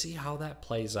interesting to see how that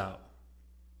plays out.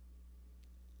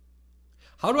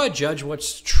 How do I judge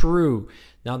what's true?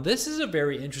 Now, this is a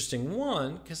very interesting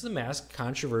one because the mask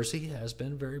controversy has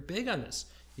been very big on this.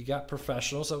 You got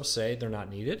professionals that will say they're not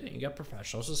needed, and you got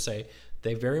professionals that say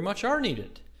they very much are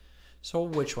needed. So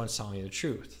which one's telling you the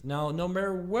truth? Now, no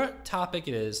matter what topic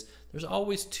it is, there's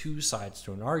always two sides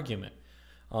to an argument.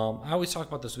 I always talk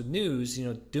about this with news,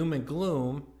 doom and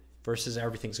gloom versus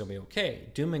everything's going to be okay.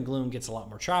 Doom and gloom gets a lot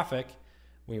more traffic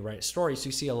when you write stories, so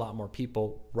you see a lot more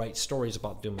people write stories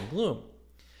about doom and gloom.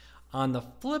 On the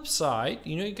flip side,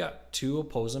 you got two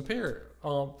opposing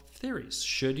theories.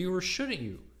 Should you or shouldn't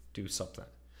you do something?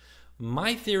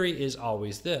 My theory is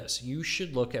always this. You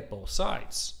should look at both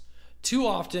sides. Too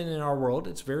often in our world,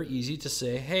 it's very easy to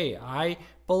say, hey, I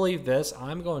believe this.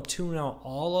 I'm going to tune out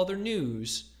all other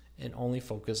news and only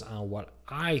focus on what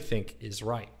I think is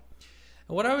right.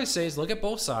 And what I always say is look at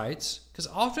both sides, because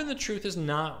often the truth is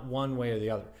not one way or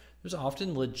the other. There's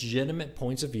often legitimate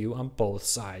points of view on both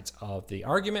sides of the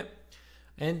argument,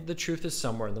 and the truth is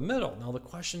somewhere in the middle. Now the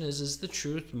question is the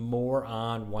truth more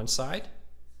on one side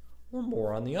or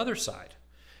more on the other side?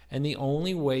 And the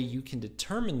only way you can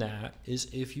determine that is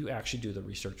if you actually do the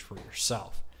research for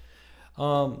yourself.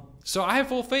 So I have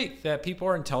full faith that people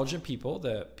are intelligent people,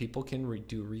 that people can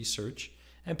do research,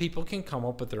 and people can come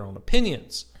up with their own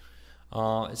opinions.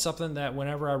 It's something that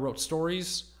whenever I wrote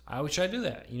stories, I always try to do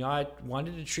that. I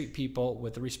wanted to treat people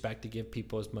with the respect to give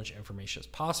people as much information as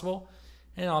possible,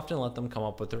 and often let them come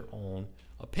up with their own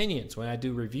opinions. When I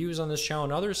do reviews on this channel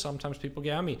and others, sometimes people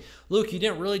get on me, Luke, you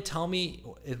didn't really tell me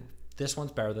if this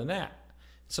one's better than that.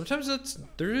 Sometimes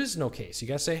there is no case. You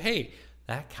got to say, hey,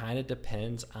 that kind of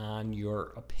depends on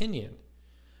your opinion.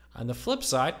 On the flip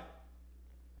side,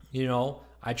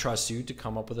 I trust you to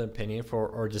come up with an opinion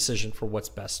or a decision for what's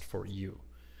best for you.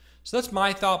 So that's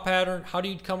my thought pattern. How do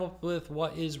you come up with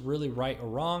what is really right or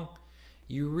wrong?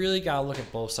 You really got to look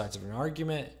at both sides of an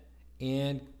argument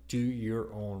and do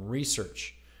your own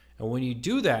research. And when you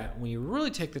do that, when you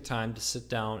really take the time to sit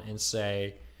down and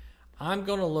say, I'm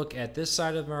going to look at this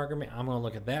side of an argument, I'm going to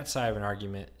look at that side of an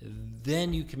argument,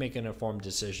 then you can make an informed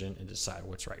decision and decide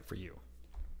what's right for you.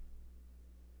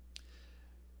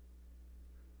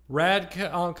 Rad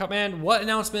Cutman, what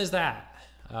announcement is that?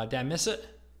 Did I miss it?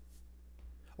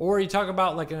 Or are you talking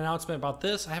about like an announcement about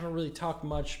this? I haven't really talked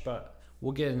much, but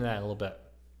we'll get into that in a little bit.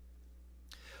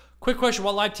 Quick question,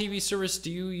 what live TV service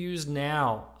do you use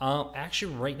now?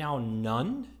 Actually, right now,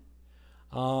 none.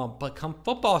 But come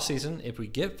football season, if we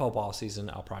get football season,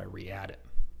 I'll probably re-add it.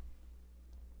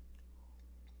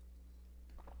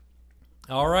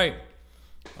 All right.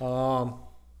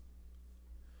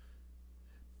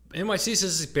 NYC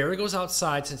says Barry goes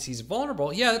outside since he's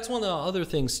vulnerable. Yeah, that's one of the other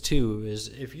things too, is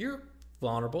if you're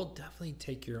vulnerable, definitely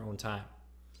take your own time.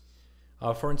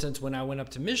 For instance, when I went up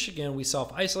to Michigan, we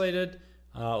self-isolated.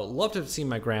 Loved to have seen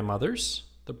my grandmothers.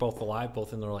 They're both alive,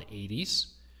 both in their late 80s.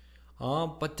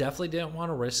 But definitely didn't want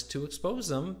to risk to expose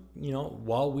them,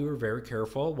 while we were very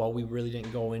careful, while we really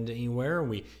didn't go into anywhere. And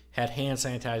we had hand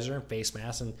sanitizer and face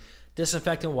masks and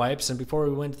disinfectant wipes. And before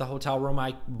we went to the hotel room,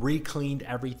 I re-cleaned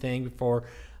everything before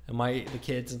the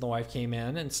kids and the wife came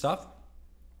in and stuff.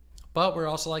 But we're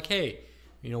also like, hey,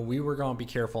 we were going to be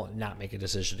careful and not make a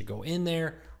decision to go in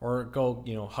there or go,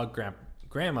 hug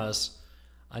grandmas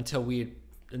until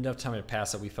enough time had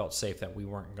passed that we felt safe that we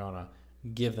weren't going to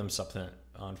give them something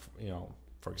on,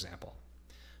 for example.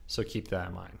 So keep that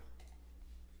in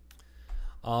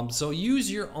mind. So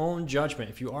use your own judgment.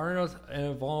 If you are in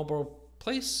a vulnerable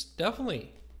place,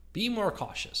 definitely be more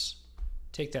cautious.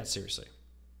 Take that seriously.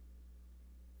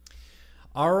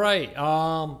 All right.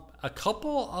 A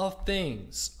couple of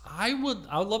things I would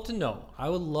love to know. I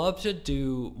would love to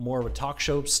do more of a talk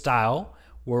show style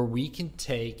where we can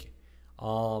take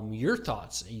your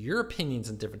thoughts, your opinions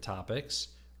on different topics,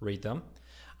 read them.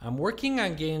 I'm working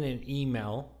on getting an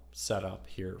email set up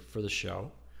here for the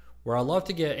show where I'd love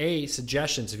to get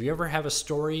suggestions. If you ever have a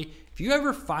story, if you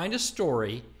ever find a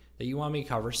story that you want me to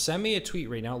cover, send me a tweet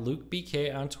right now,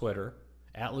 LukeBK on Twitter,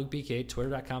 at LukeBK,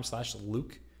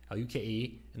 twitter.com/Luke, Luke,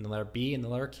 and the letter B and the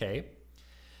letter K.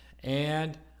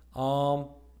 And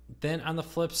then on the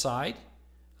flip side,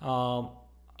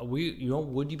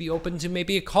 would you be open to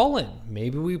maybe a call-in?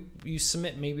 Maybe you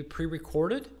submit maybe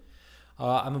pre-recorded.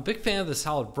 I'm a big fan of the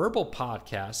Solid Verbal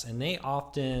podcast, and they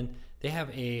have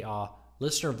a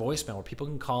listener voicemail where people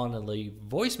can call in and leave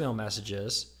voicemail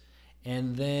messages,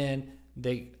 and then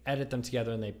they edit them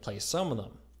together and they play some of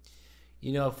them.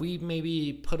 If we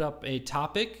maybe put up a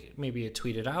topic, maybe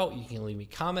tweet it out, you can leave me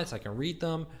comments, I can read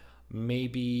them,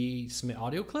 maybe submit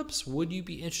audio clips. Would you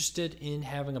be interested in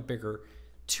having a bigger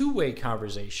two-way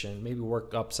conversation? Maybe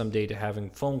work up someday to having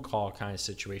phone call kind of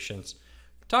situations.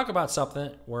 Talk about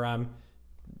something where I'm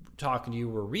talking to you,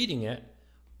 we're reading it,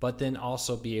 but then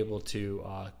also be able to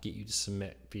get you to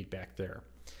submit feedback there.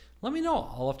 Let me know.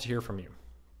 I'll love to hear from you.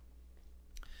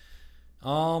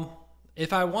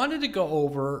 If I wanted to go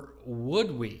over,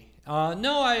 would we?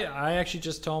 No, I actually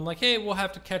just told him like, hey, we'll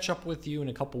have to catch up with you in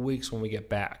a couple weeks when we get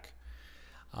back.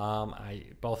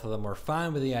 Both of them were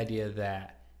fine with the idea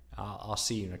that I'll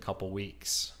see you in a couple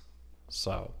weeks.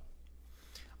 So,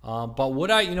 but would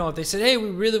I, if they said, hey,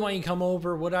 we really want you to come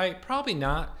over, would I? Probably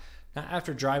not. Not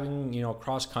after driving,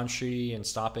 across country and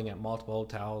stopping at multiple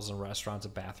hotels and restaurants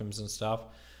and bathrooms and stuff.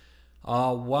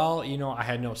 I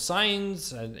had no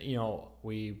signs, and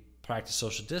we practice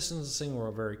social distancing.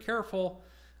 We're very careful,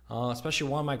 especially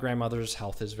one of my grandmother's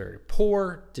health is very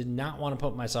poor. Did not want to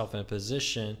put myself in a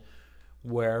position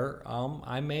where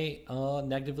I may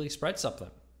negatively spread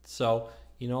something. So,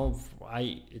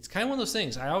 it's kind of one of those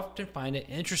things. I often find it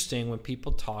interesting when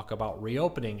people talk about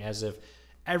reopening as if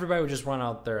everybody would just run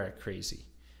out there at crazy.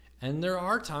 And there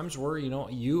are times where,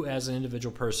 you as an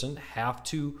individual person have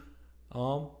to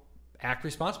act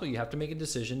responsibly. You have to make a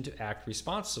decision to act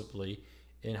responsibly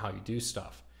in how you do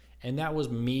stuff. And that was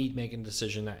me making a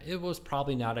decision that it was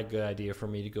probably not a good idea for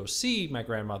me to go see my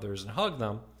grandmothers and hug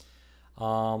them,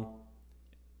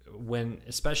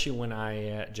 especially when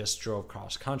I just drove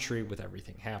cross country with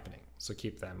everything happening. So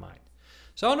keep that in mind.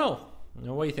 So I don't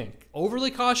know. What do you think?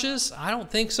 Overly cautious? I don't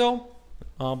think so,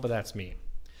 but that's me.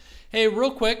 Hey,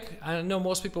 real quick, I know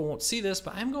most people won't see this,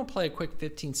 but I'm going to play a quick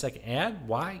 15-second ad.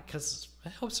 Why? Because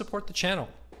it helps support the channel.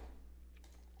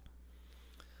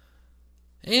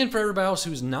 And for everybody else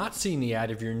who's not seen the ad,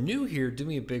 if you're new here, do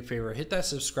me a big favor. Hit that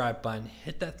subscribe button.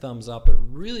 Hit that thumbs up. It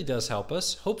really does help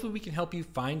us. Hopefully we can help you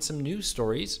find some news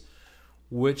stories,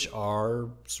 which are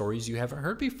stories you haven't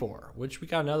heard before, which we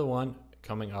got another one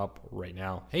coming up right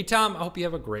now. Hey, Tom, I hope you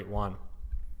have a great one.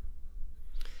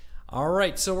 All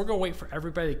right, so we're going to wait for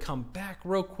everybody to come back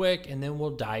real quick, and then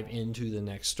we'll dive into the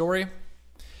next story,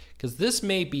 because this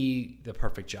may be the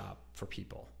perfect job for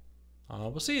people.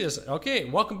 We'll see this. Okay,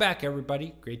 welcome back,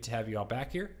 everybody. Great to have you all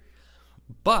back here.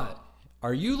 But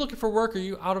are you looking for work? Are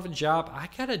you out of a job? I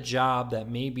got a job that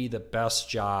may be the best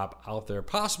job out there,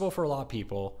 possible for a lot of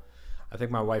people. I think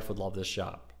my wife would love this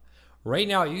job. Right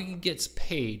now, you can get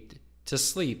paid to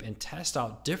sleep and test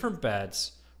out different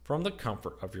beds from the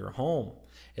comfort of your home.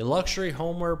 A luxury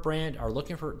homeware brand are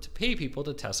looking to pay people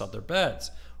to test out their beds,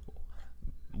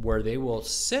 where they will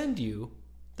send you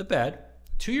the bed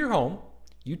to your home.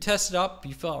 You test it up,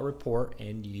 you fill out a report,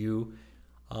 and you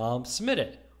submit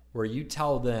it, where you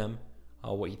tell them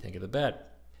what you think of the bed.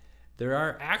 There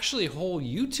are actually whole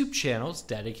YouTube channels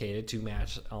dedicated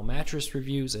to mattress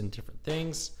reviews and different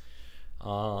things,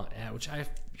 which I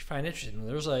find interesting.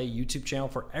 There's a YouTube channel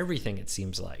for everything, it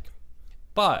seems like.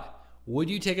 But would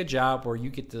you take a job where you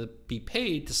get to be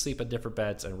paid to sleep at different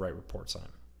beds and write reports on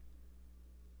them?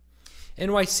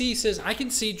 NYC says, I can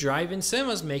see drive-in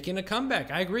cinemas making a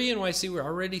comeback. I agree, NYC. We're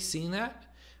already seeing that.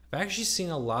 I've actually seen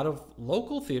a lot of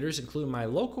local theaters, including my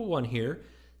local one here,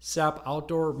 set up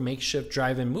outdoor makeshift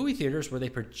drive-in movie theaters where they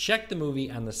project the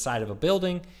movie on the side of a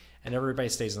building and everybody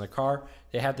stays in the car.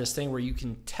 They have this thing where you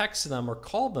can text them or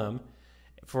call them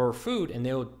for food, and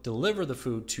they'll deliver the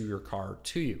food to your car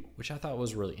to you, which I thought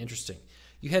was really interesting.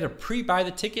 You had to pre-buy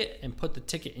the ticket and put the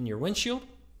ticket in your windshield.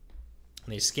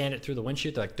 And they scan it through the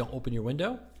windshield. They're like, don't open your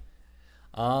window.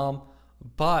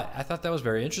 But I thought that was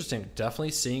very interesting.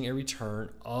 Definitely seeing a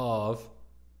return of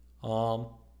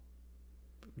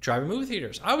drive-in movie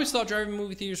theaters. I always thought drive-in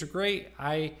movie theaters were great.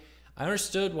 I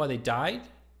understood why they died.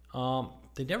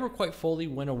 They never quite fully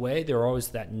went away. There were always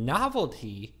that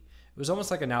novelty. It was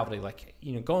almost like a novelty, like,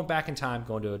 going back in time,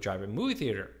 going to a drive-in movie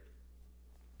theater.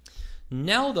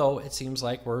 Now, though, it seems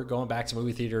like we're going back to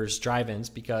movie theaters, drive-ins,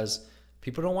 because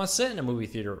people don't want to sit in a movie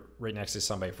theater right next to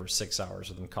somebody for 6 hours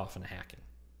with them coughing and hacking.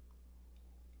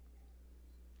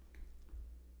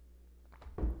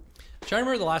 I'm trying to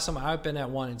remember the last time I've been at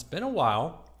one. It's been a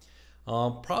while.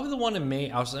 Probably the one in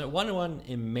Maine. I was at one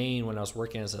in Maine when I was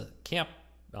working as a camp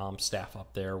staff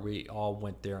up there. We all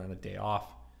went there on a day off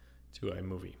to a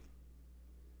movie.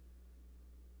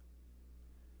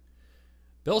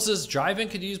 Bill says drive-in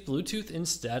could use Bluetooth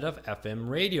instead of FM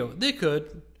radio. They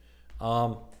could.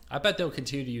 I bet they'll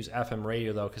continue to use FM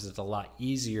radio, though, because it's a lot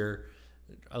easier,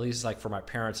 at least like for my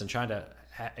parents, and trying to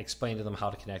explain to them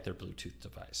how to connect their Bluetooth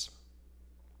device.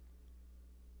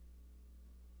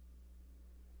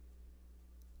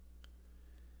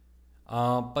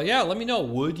 But yeah, let me know.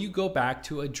 Would you go back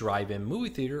to a drive-in movie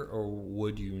theater or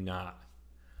would you not?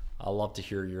 I'd love to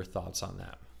hear your thoughts on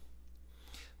that.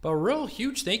 But a real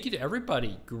huge thank you to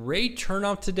everybody. Great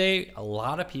turnout today. A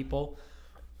lot of people.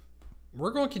 We're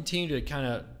going to continue to kind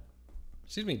of,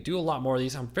 do a lot more of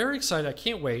these. I'm very excited. I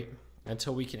can't wait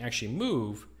until we can actually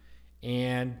move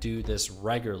and do this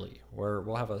regularly, where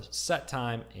we'll have a set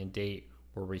time and date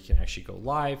where we can actually go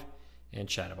live and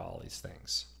chat about all these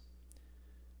things.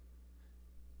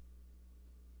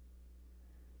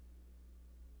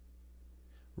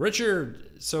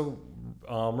 Richard,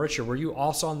 Richard, were you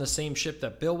also on the same ship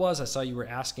that Bill was? I saw you were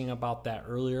asking about that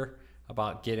earlier,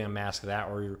 about getting a mask of that,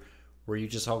 or were you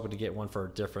just hoping to get one for a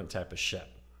different type of ship?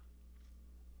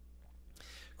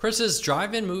 Chris says,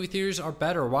 drive-in movie theaters are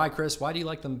better. Why, Chris? Why do you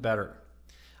like them better?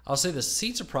 I'll say the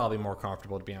seats are probably more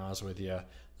comfortable, to be honest with you.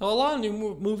 Now, a lot of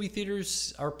new movie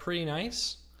theaters are pretty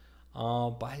nice,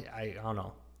 but I don't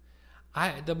know.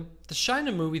 The shine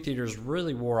of movie theaters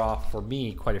really wore off for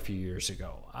me quite a few years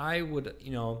ago. I would,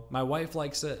 my wife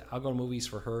likes it. I'll go to movies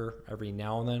for her every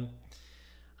now and then.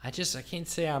 I can't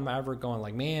say I'm ever going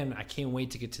like, man, I can't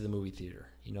wait to get to the movie theater.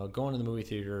 Going to the movie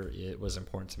theater, it was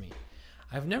important to me.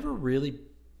 I've never really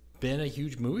been a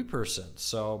huge movie person,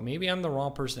 so maybe I'm the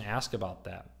wrong person to ask about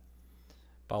that.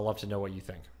 but I'd love to know what you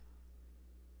think.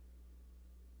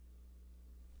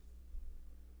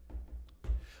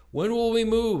 When will we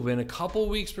move? In a couple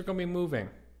weeks, we're going to be moving.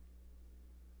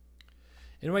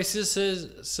 Anyway,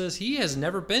 says he has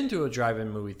never been to a drive-in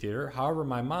movie theater. However,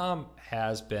 my mom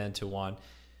has been to one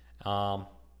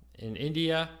in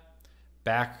India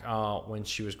back when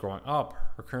she was growing up.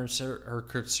 Her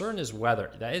concern is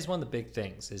weather. That is one of the big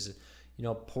things. Is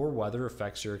poor weather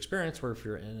affects your experience. Where if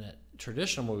you're in a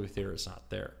traditional movie theater, it's not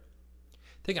there.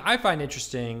 The thing I find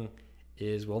interesting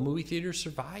is, will movie theaters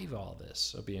survive all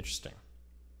this? It'll be interesting.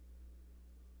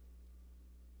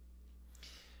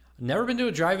 Never been to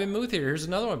a drive-in movie theater. Here's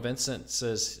another one. Vincent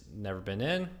says, never been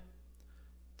in.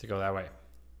 To go that way.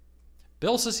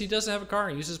 Bill says he doesn't have a car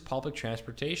and uses public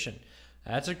transportation.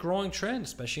 That's a growing trend,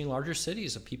 especially in larger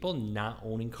cities, of people not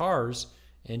owning cars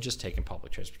and just taking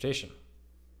public transportation.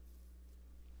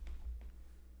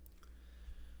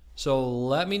 So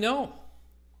let me know.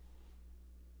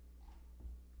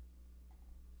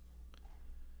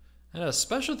 And a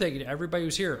special thank you to everybody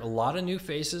who's here. A lot of new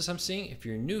faces I'm seeing. If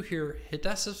you're new here, hit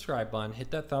that subscribe button,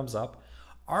 hit that thumbs up.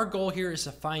 Our goal here is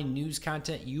to find news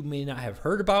content you may not have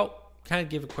heard about, kind of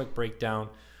give a quick breakdown.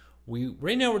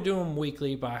 Right now we're doing them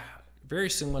weekly, but very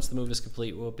soon, once the move is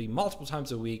complete, we'll be multiple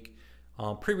times a week,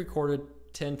 pre-recorded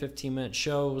 10, 15-minute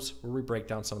shows where we break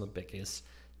down some of the biggest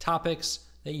topics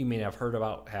that you may not have heard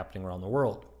about happening around the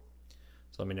world.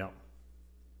 So let me know.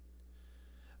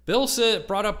 Bill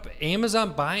brought up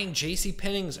Amazon buying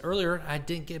JCPenney's earlier. I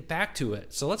didn't get back to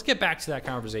it. So let's get back to that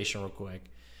conversation real quick.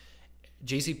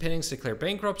 JCPenney's declared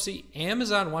bankruptcy.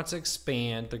 Amazon wants to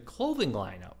expand the clothing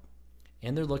lineup.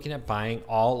 And they're looking at buying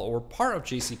all or part of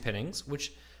JCPenney's,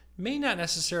 which may not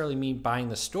necessarily mean buying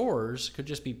the stores. Could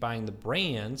just be buying the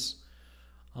brands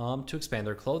to expand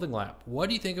their clothing lineup. What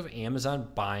do you think of Amazon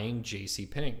buying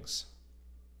JCPenney's?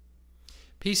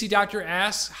 PC Doctor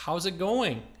asks, how's it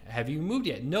going? Have you moved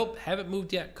yet? Nope, haven't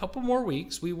moved yet. Couple more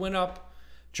weeks. We went up,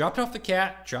 dropped off the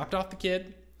cat, dropped off the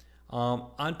kid,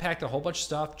 unpacked a whole bunch of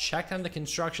stuff, checked on the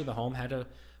construction of the home, had to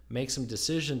make some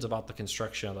decisions about the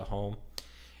construction of the home,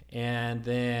 and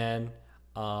then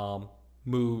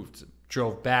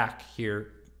drove back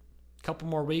here. Couple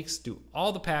more weeks, do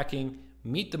all the packing,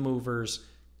 meet the movers,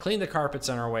 clean the carpets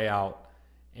on our way out,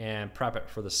 and prep it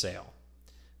for the sale.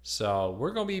 So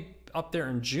we're going to be up there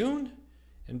in June,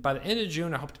 and by the end of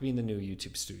June, I hope to be in the new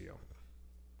YouTube studio.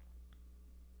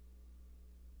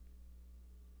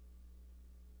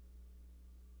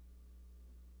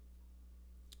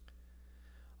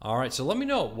 All right, so let me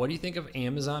know, what do you think of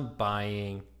Amazon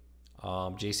buying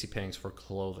JCPenney's for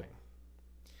clothing?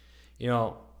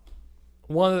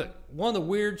 One of the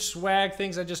weird swag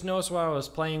things I just noticed while I was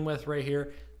playing with right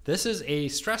here, this is a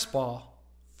stress ball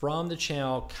from the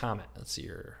channel Comet. Let's see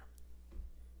here.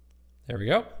 There we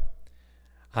go.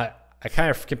 I kind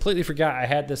of completely forgot I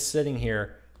had this sitting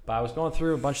here, but I was going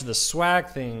through a bunch of the swag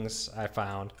things I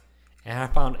found, and I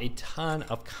found a ton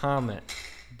of Comet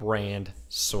brand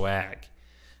swag.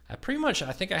 I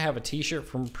think I have a t-shirt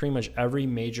from pretty much every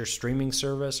major streaming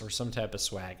service or some type of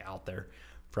swag out there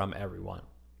from everyone.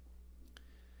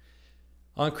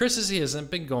 Chris says he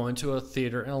hasn't been going to a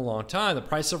theater in a long time. The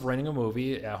price of renting a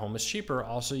movie at home is cheaper.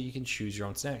 Also, you can choose your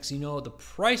own snacks. The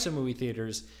price of movie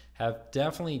theaters have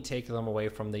definitely taken them away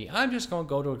from the I'm just going to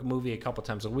go to a movie a couple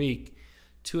times a week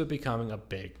to it becoming a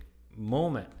big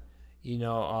moment.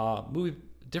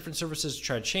 Different services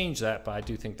try to change that, but I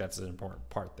do think that's an important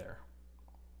part there.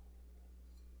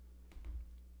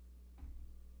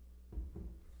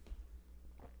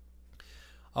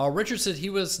 Richard said he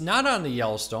was not on the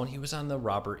Yellowstone. He was on the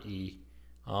Robert E.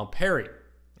 Perry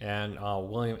and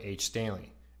William H.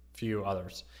 Stanley, a few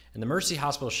others. And the Mercy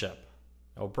Hospital ship.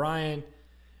 O'Brien,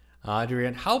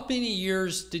 Adrian, how many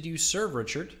years did you serve,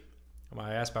 Richard?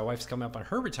 I asked, my wife's coming up on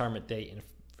her retirement date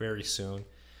very soon.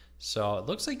 So it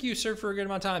looks like you served for a good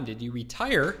amount of time. Did you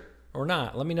retire or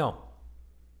not? Let me know.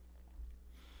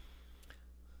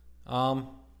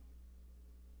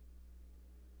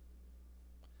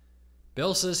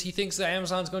 Bill says he thinks that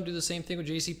Amazon's going to do the same thing with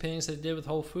JCPenney's that they did with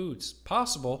Whole Foods.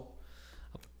 Possible,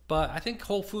 but I think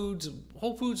Whole Foods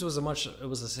was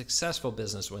a successful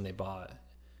business when they bought it.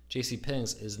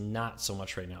 JCPenney's is not so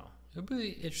much right now. It'll be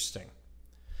interesting.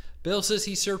 Bill says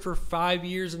he served for 5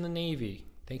 years in the Navy.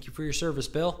 Thank you for your service,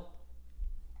 Bill.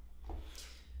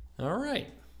 All right,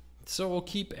 so we'll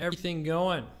keep everything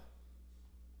going.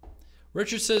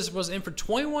 Richard says was in for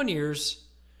 21 years.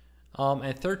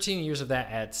 And 13 years of that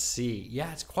at sea.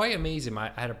 Yeah, it's quite amazing. I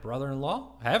have a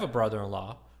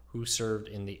brother-in-law who served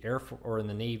in the Air Force or in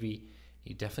the Navy.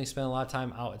 He definitely spent a lot of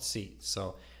time out at sea.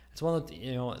 So It's one of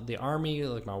the, the Army,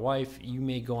 like my wife, you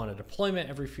may go on a deployment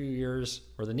every few years,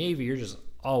 or the Navy, you're just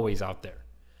always out there,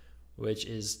 which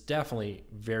is definitely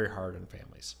very hard on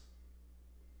families.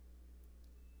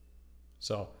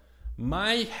 So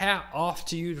my hat off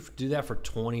to you to do that for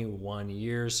 21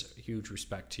 years. Huge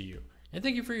respect to you. And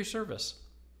thank you for your service.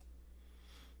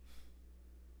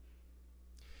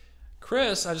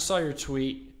 Chris, I just saw your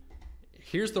tweet.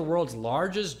 Here's the world's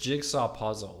largest jigsaw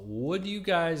puzzle. Would you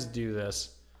guys do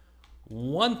this?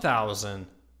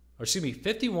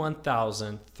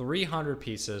 51,300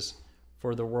 pieces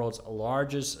for the world's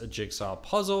largest jigsaw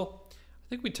puzzle. I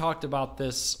think we talked about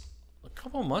this a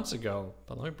couple months ago,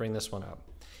 but let me bring this one up.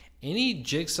 Any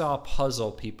jigsaw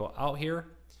puzzle people out here,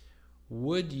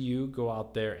 would you go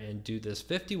out there and do this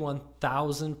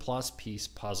 51,000 plus piece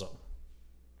puzzle?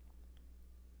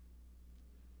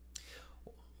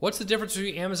 What's the difference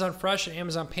between Amazon Fresh and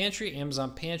Amazon Pantry?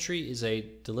 Amazon Pantry is a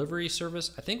delivery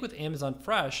service. I think with Amazon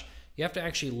Fresh, you have to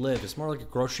actually live. It's more like a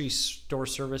grocery store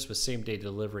service with same-day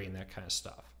delivery and that kind of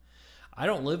stuff. I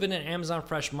don't live in an Amazon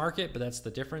Fresh market, but that's the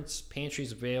difference. Pantry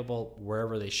is available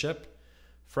wherever they ship.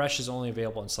 Fresh is only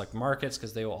available in select markets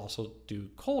because they will also do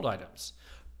cold items.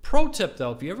 Pro tip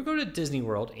though, if you ever go to Disney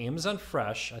World, Amazon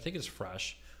Fresh, I think it's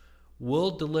Fresh, will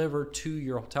deliver to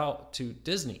your hotel, to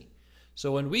Disney.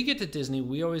 So when we get to Disney,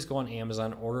 we always go on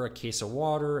Amazon, order a case of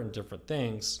water and different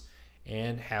things,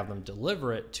 and have them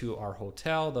deliver it to our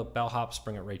hotel. The bellhops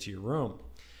bring it right to your room.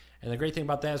 And the great thing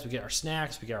about that is we get our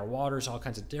snacks, we get our waters, all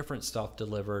kinds of different stuff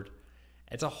delivered.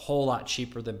 It's a whole lot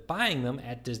cheaper than buying them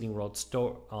at Disney World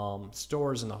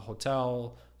stores in the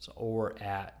hotel or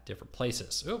at different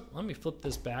places. Oh, let me flip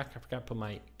this back. I forgot to put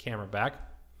my camera back.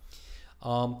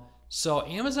 So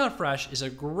Amazon Fresh is a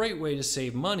great way to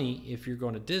save money if you're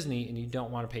going to Disney and you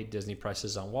don't want to pay Disney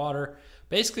prices on water.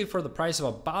 Basically, for the price of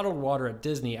a bottled water at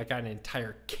Disney, I got an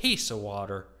entire case of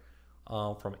water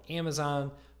from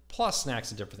Amazon, plus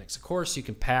snacks and different things. Of course, you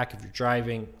can pack if you're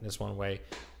driving. That's one way.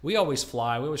 We always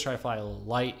fly. We always try to fly a little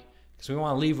light because we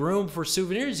want to leave room for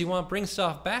souvenirs. You want to bring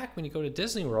stuff back when you go to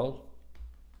Disney World.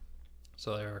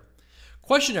 So there.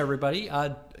 Question, everybody.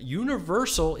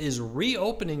 Universal is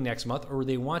reopening next month, or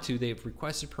they want to. They've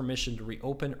requested permission to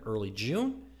reopen early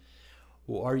June.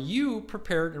 Well, are you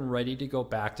prepared and ready to go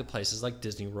back to places like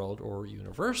Disney World or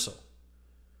Universal?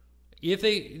 If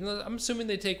they, I'm assuming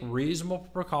they take reasonable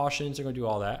precautions, they're going to do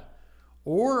all that.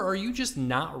 Or are you just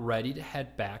not ready to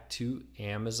head back to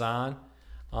Amazon?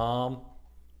 Or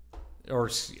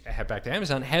head back to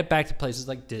Amazon, head back to places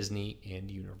like Disney and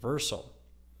Universal.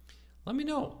 Let me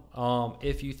know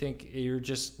if you think you're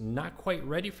just not quite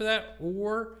ready for that,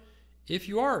 or if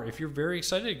you are, if you're very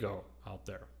excited to go out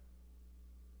there.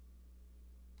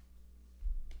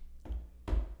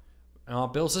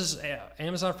 Bill says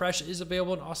Amazon Fresh is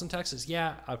available in Austin, Texas.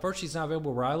 Yeah, unfortunately it's not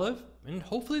available where I live, and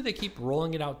hopefully they keep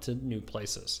rolling it out to new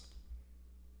places.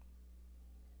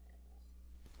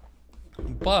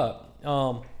 But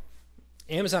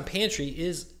Amazon Pantry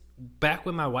is back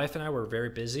when my wife and I were very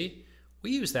busy.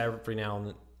 We use that every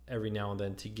now and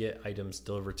then to get items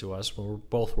delivered to us when we're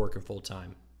both working full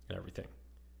time and everything.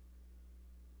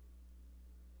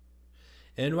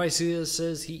 NYC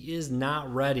says he is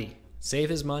not ready. Save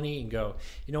his money and go.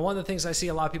 One of the things I see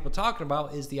a lot of people talking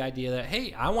about is the idea that,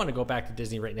 hey, I want to go back to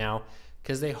Disney right now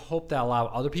because they hope that a lot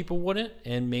of other people wouldn't,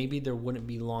 and maybe there wouldn't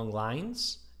be long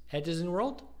lines at Disney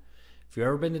World. If you've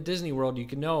ever been to Disney World, you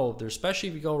can know, especially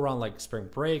if you go around like spring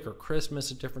break or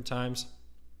Christmas at different times,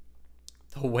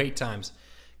 the wait times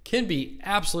can be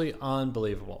absolutely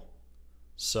unbelievable.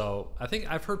 So I think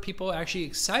I've heard people actually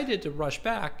excited to rush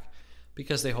back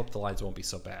because they hope the lines won't be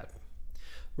so bad.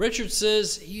 Richard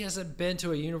says he hasn't been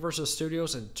to a Universal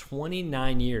Studios in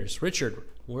 29 years. Richard,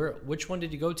 which one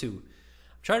did you go to? I'm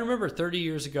trying to remember 30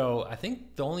 years ago. I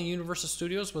think the only Universal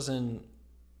Studios was in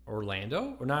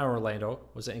Orlando, or not Orlando.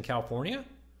 Was it in California?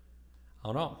 I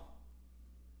don't know.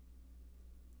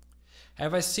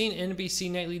 Have I seen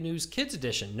NBC Nightly News Kids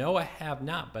Edition? No, I have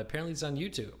not, but apparently it's on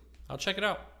YouTube. I'll check it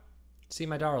out. See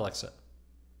my daughter likes it.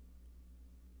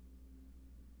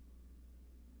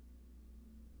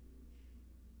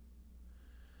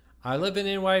 I live in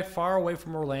NY, far away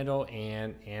from Orlando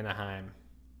and Anaheim.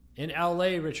 In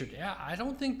LA, Richard, yeah, I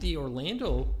don't think the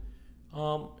Orlando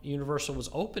Universal was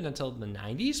open until the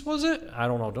 90s, was it? I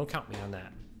don't know. Don't count me on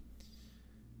that.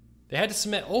 They had to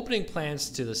submit opening plans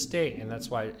to the state, and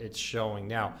that's why it's showing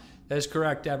now. That is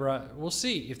correct, Deborah. We'll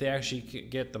see if they actually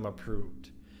get them approved.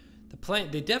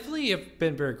 They definitely have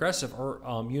been very aggressive. Or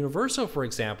Universal, for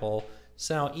example,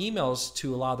 sent out emails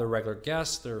to a lot of their regular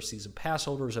guests, their season pass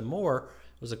holders, and more.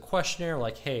 It was a questionnaire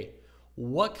like, hey,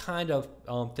 what kind of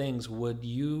things would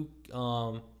you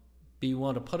be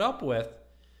willing to put up with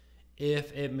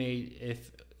if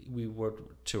we were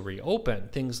to reopen.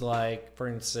 Things like, for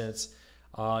instance,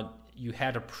 you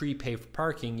had to prepay for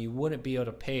parking, you wouldn't be able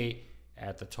to pay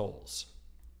at the tolls.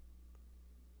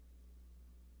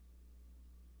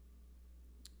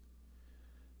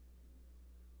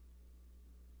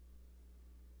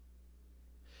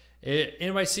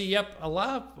 NYC, yep, a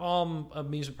lot of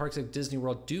amusement parks like Disney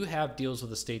World do have deals with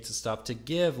the states and stuff to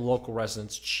give local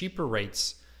residents cheaper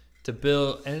rates to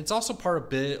build, and it's also part of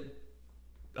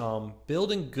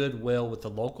building goodwill with the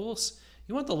locals.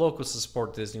 You want the locals to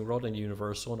support Disney World and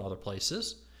Universal and other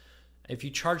places. If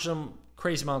you charge them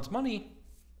crazy amounts of money,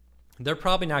 they're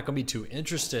probably not going to be too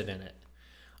interested in it.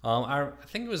 I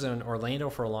think it was in Orlando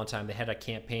for a long time. They had a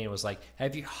campaign. It was like,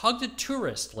 have you hugged a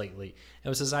tourist lately? It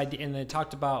was this idea, and they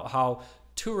talked about how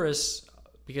tourists,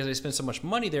 because they spend so much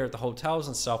money there at the hotels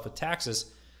and stuff with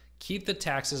taxes, keep the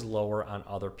taxes lower on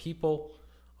other people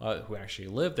who actually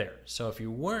live there. So if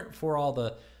you weren't for all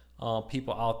the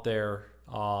people out there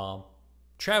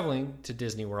traveling to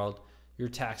Disney World, your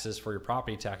taxes for your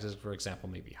property taxes, for example,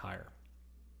 may be higher.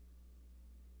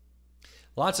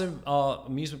 Lots of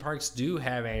amusement parks do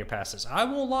have annual passes. I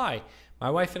won't lie. My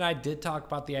wife and I did talk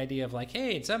about the idea of like,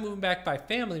 hey, instead of moving back by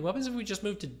family, what happens if we just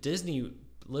move to Disney,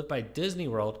 live by Disney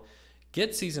World,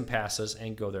 get season passes,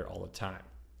 and go there all the time?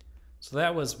 So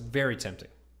that was very tempting.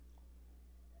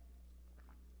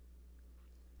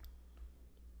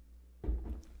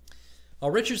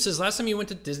 Richard says, last time he went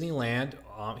to Disneyland,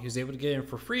 he was able to get in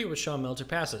for free with Shaw military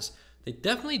passes. They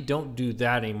definitely don't do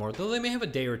that anymore, though they may have a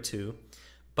day or two.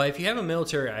 But if you have a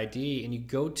military ID and you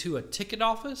go to a ticket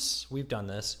office, we've done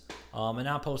this, an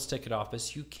outpost ticket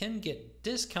office, you can get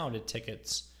discounted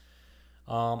tickets.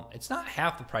 It's not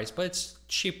half the price, but it's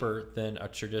cheaper than a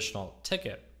traditional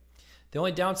ticket. The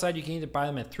only downside, you can either buy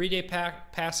them at 3-day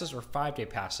passes or 5-day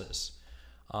passes.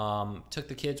 Took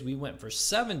the kids, we went for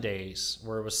 7 days,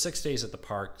 where it was 6 days at the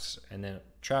parks and then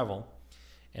travel.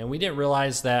 And we didn't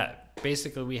realize that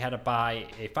basically we had to buy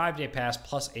a 5-day pass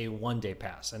plus a 1-day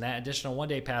pass. And that additional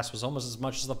 1-day pass was almost as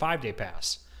much as the 5-day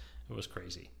pass. It was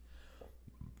crazy.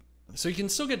 So you can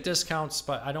still get discounts,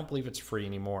 but I don't believe it's free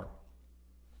anymore.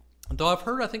 Though I've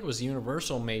heard, I think it was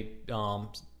Universal may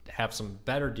have some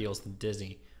better deals than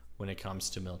Disney when it comes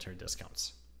to military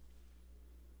discounts.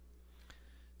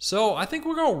 So I think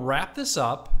we're going to wrap this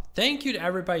up. Thank you to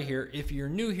everybody here. If you're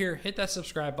new here, hit that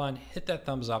subscribe button, hit that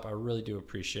thumbs up. I really do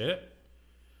appreciate it.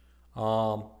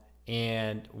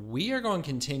 And we are going to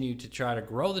continue to try to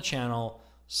grow the channel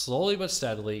slowly but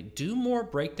steadily, do more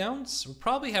breakdowns. We'll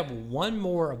probably have one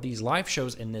more of these live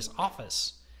shows in this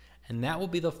office, and that will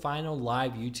be the final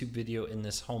live YouTube video in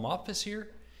this home office here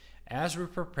as we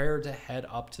prepare to head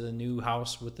up to the new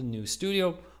house with the new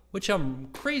studio, which I'm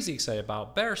crazy excited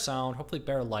about. Better sound, hopefully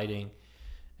better lighting,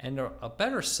 and a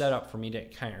better setup for me to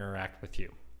kind of interact with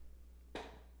you.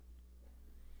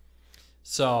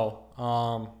 So,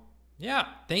 yeah,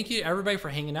 thank you everybody for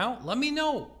hanging out. Let me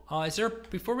know, is there,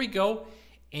 before we go,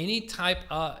 any time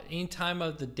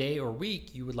of the day or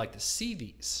week you would like to see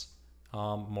these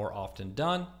more often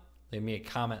done? Leave me a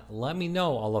comment. Let me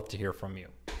know. I'll love to hear from you.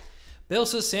 Bill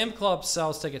says Sam Club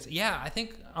sells tickets. Yeah, I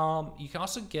think you can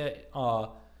also get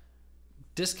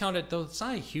discounted, though it's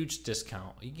not a huge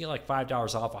discount. You can get like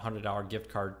 $5 off a $100 gift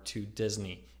card to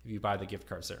Disney if you buy the gift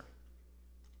cards there.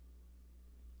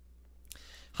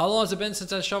 How long has it been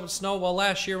since I shoveled snow? Well,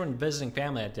 last year when visiting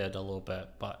family I did a little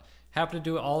bit, but happen to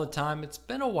do it all the time. It's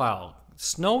been a while.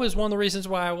 Snow is one of the reasons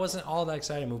why I wasn't all that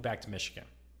excited to move back to Michigan.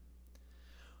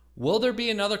 Will there be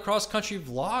another cross-country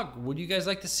vlog? Would you guys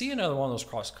like to see another one of those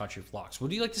cross-country vlogs?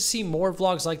 Would you like to see more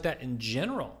vlogs like that in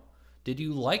general? Did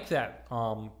you like that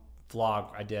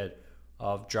vlog I did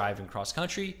of driving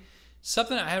cross-country?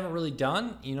 Something I haven't really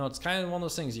done. You know, it's kind of one of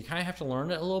those things. You kind of have to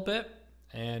learn it a little bit.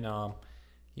 And,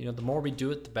 you know, the more we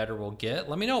do it, the better we'll get.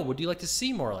 Let me know. Would you like to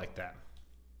see more like that?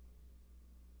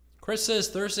 Chris says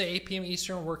Thursday, 8 p.m.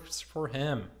 Eastern works for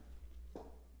him.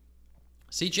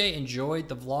 CJ enjoyed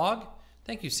the vlog.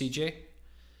 Thank you, CJ.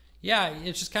 Yeah,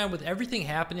 it's just kind of with everything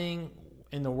happening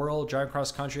in the world, driving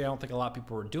cross country, I don't think a lot of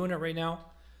people are doing it right now.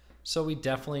 So we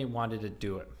definitely wanted to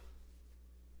do it.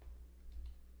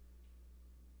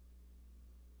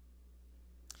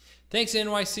 Thanks,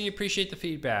 NYC. Appreciate the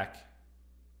feedback.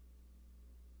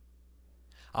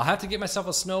 I'll have to get myself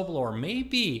a snowblower.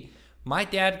 Maybe. My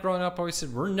dad growing up always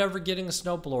said, we're never getting a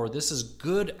snowblower. This is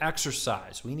good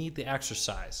exercise. We need the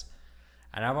exercise.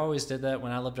 And I've always did that.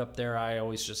 When I lived up there, I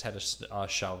always just had a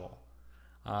shovel.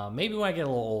 Maybe when I get a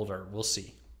little older, we'll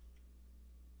see.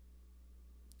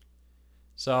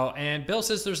 So, and Bill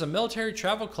says there's a military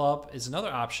travel club is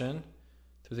another option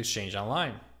through the Exchange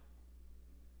Online.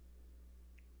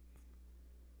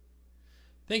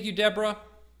 Thank you, Deborah.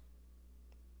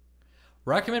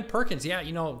 Recommend Perkins. Yeah,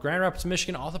 you know, Grand Rapids,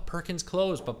 Michigan, all the Perkins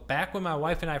closed. But back when my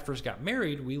wife and I first got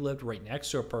married, we lived right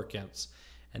next to a Perkins.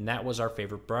 And that was our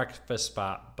favorite breakfast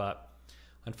spot. But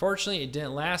unfortunately, it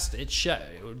didn't last. It shut.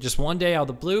 Just one day out of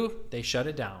the blue, they shut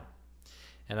it down.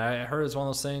 And I heard it's one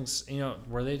of those things, you know,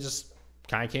 where they just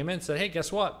kind of came in and said, hey,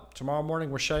 guess what? Tomorrow morning,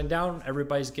 we're shutting down.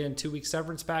 Everybody's getting 2-week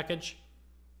severance package.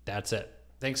 That's it.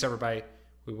 Thanks, everybody.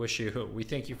 We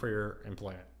thank you for your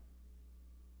employment.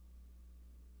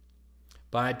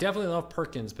 But I definitely love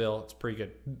Perkins, Bill. It's pretty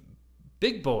good.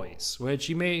 Big Boys, which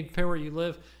you may, depending where you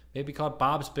live, maybe called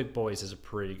Bob's Big Boys, is a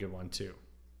pretty good one too.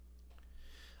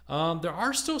 There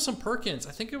are still some Perkins.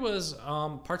 I think it was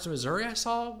parts of Missouri I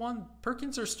saw one.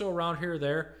 Perkins are still around here or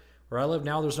there. Where I live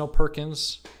now, there's no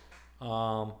Perkins.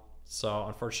 So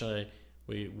unfortunately,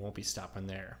 we won't be stopping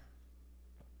there.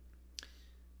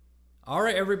 All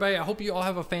right, everybody. I hope you all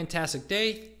have a fantastic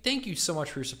day. Thank you so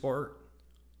much for your support.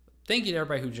 Thank you to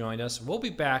everybody who joined us. We'll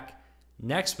be back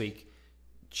next week.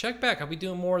 Check back. I'll be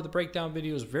doing more of the breakdown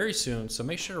videos very soon, so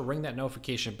make sure to ring that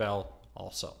notification bell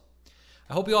also.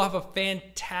 I hope you all have a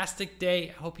fantastic day.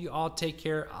 I hope you all take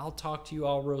care. I'll talk to you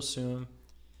all real soon.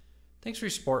 Thanks for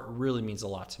your support. It really means a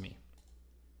lot to me.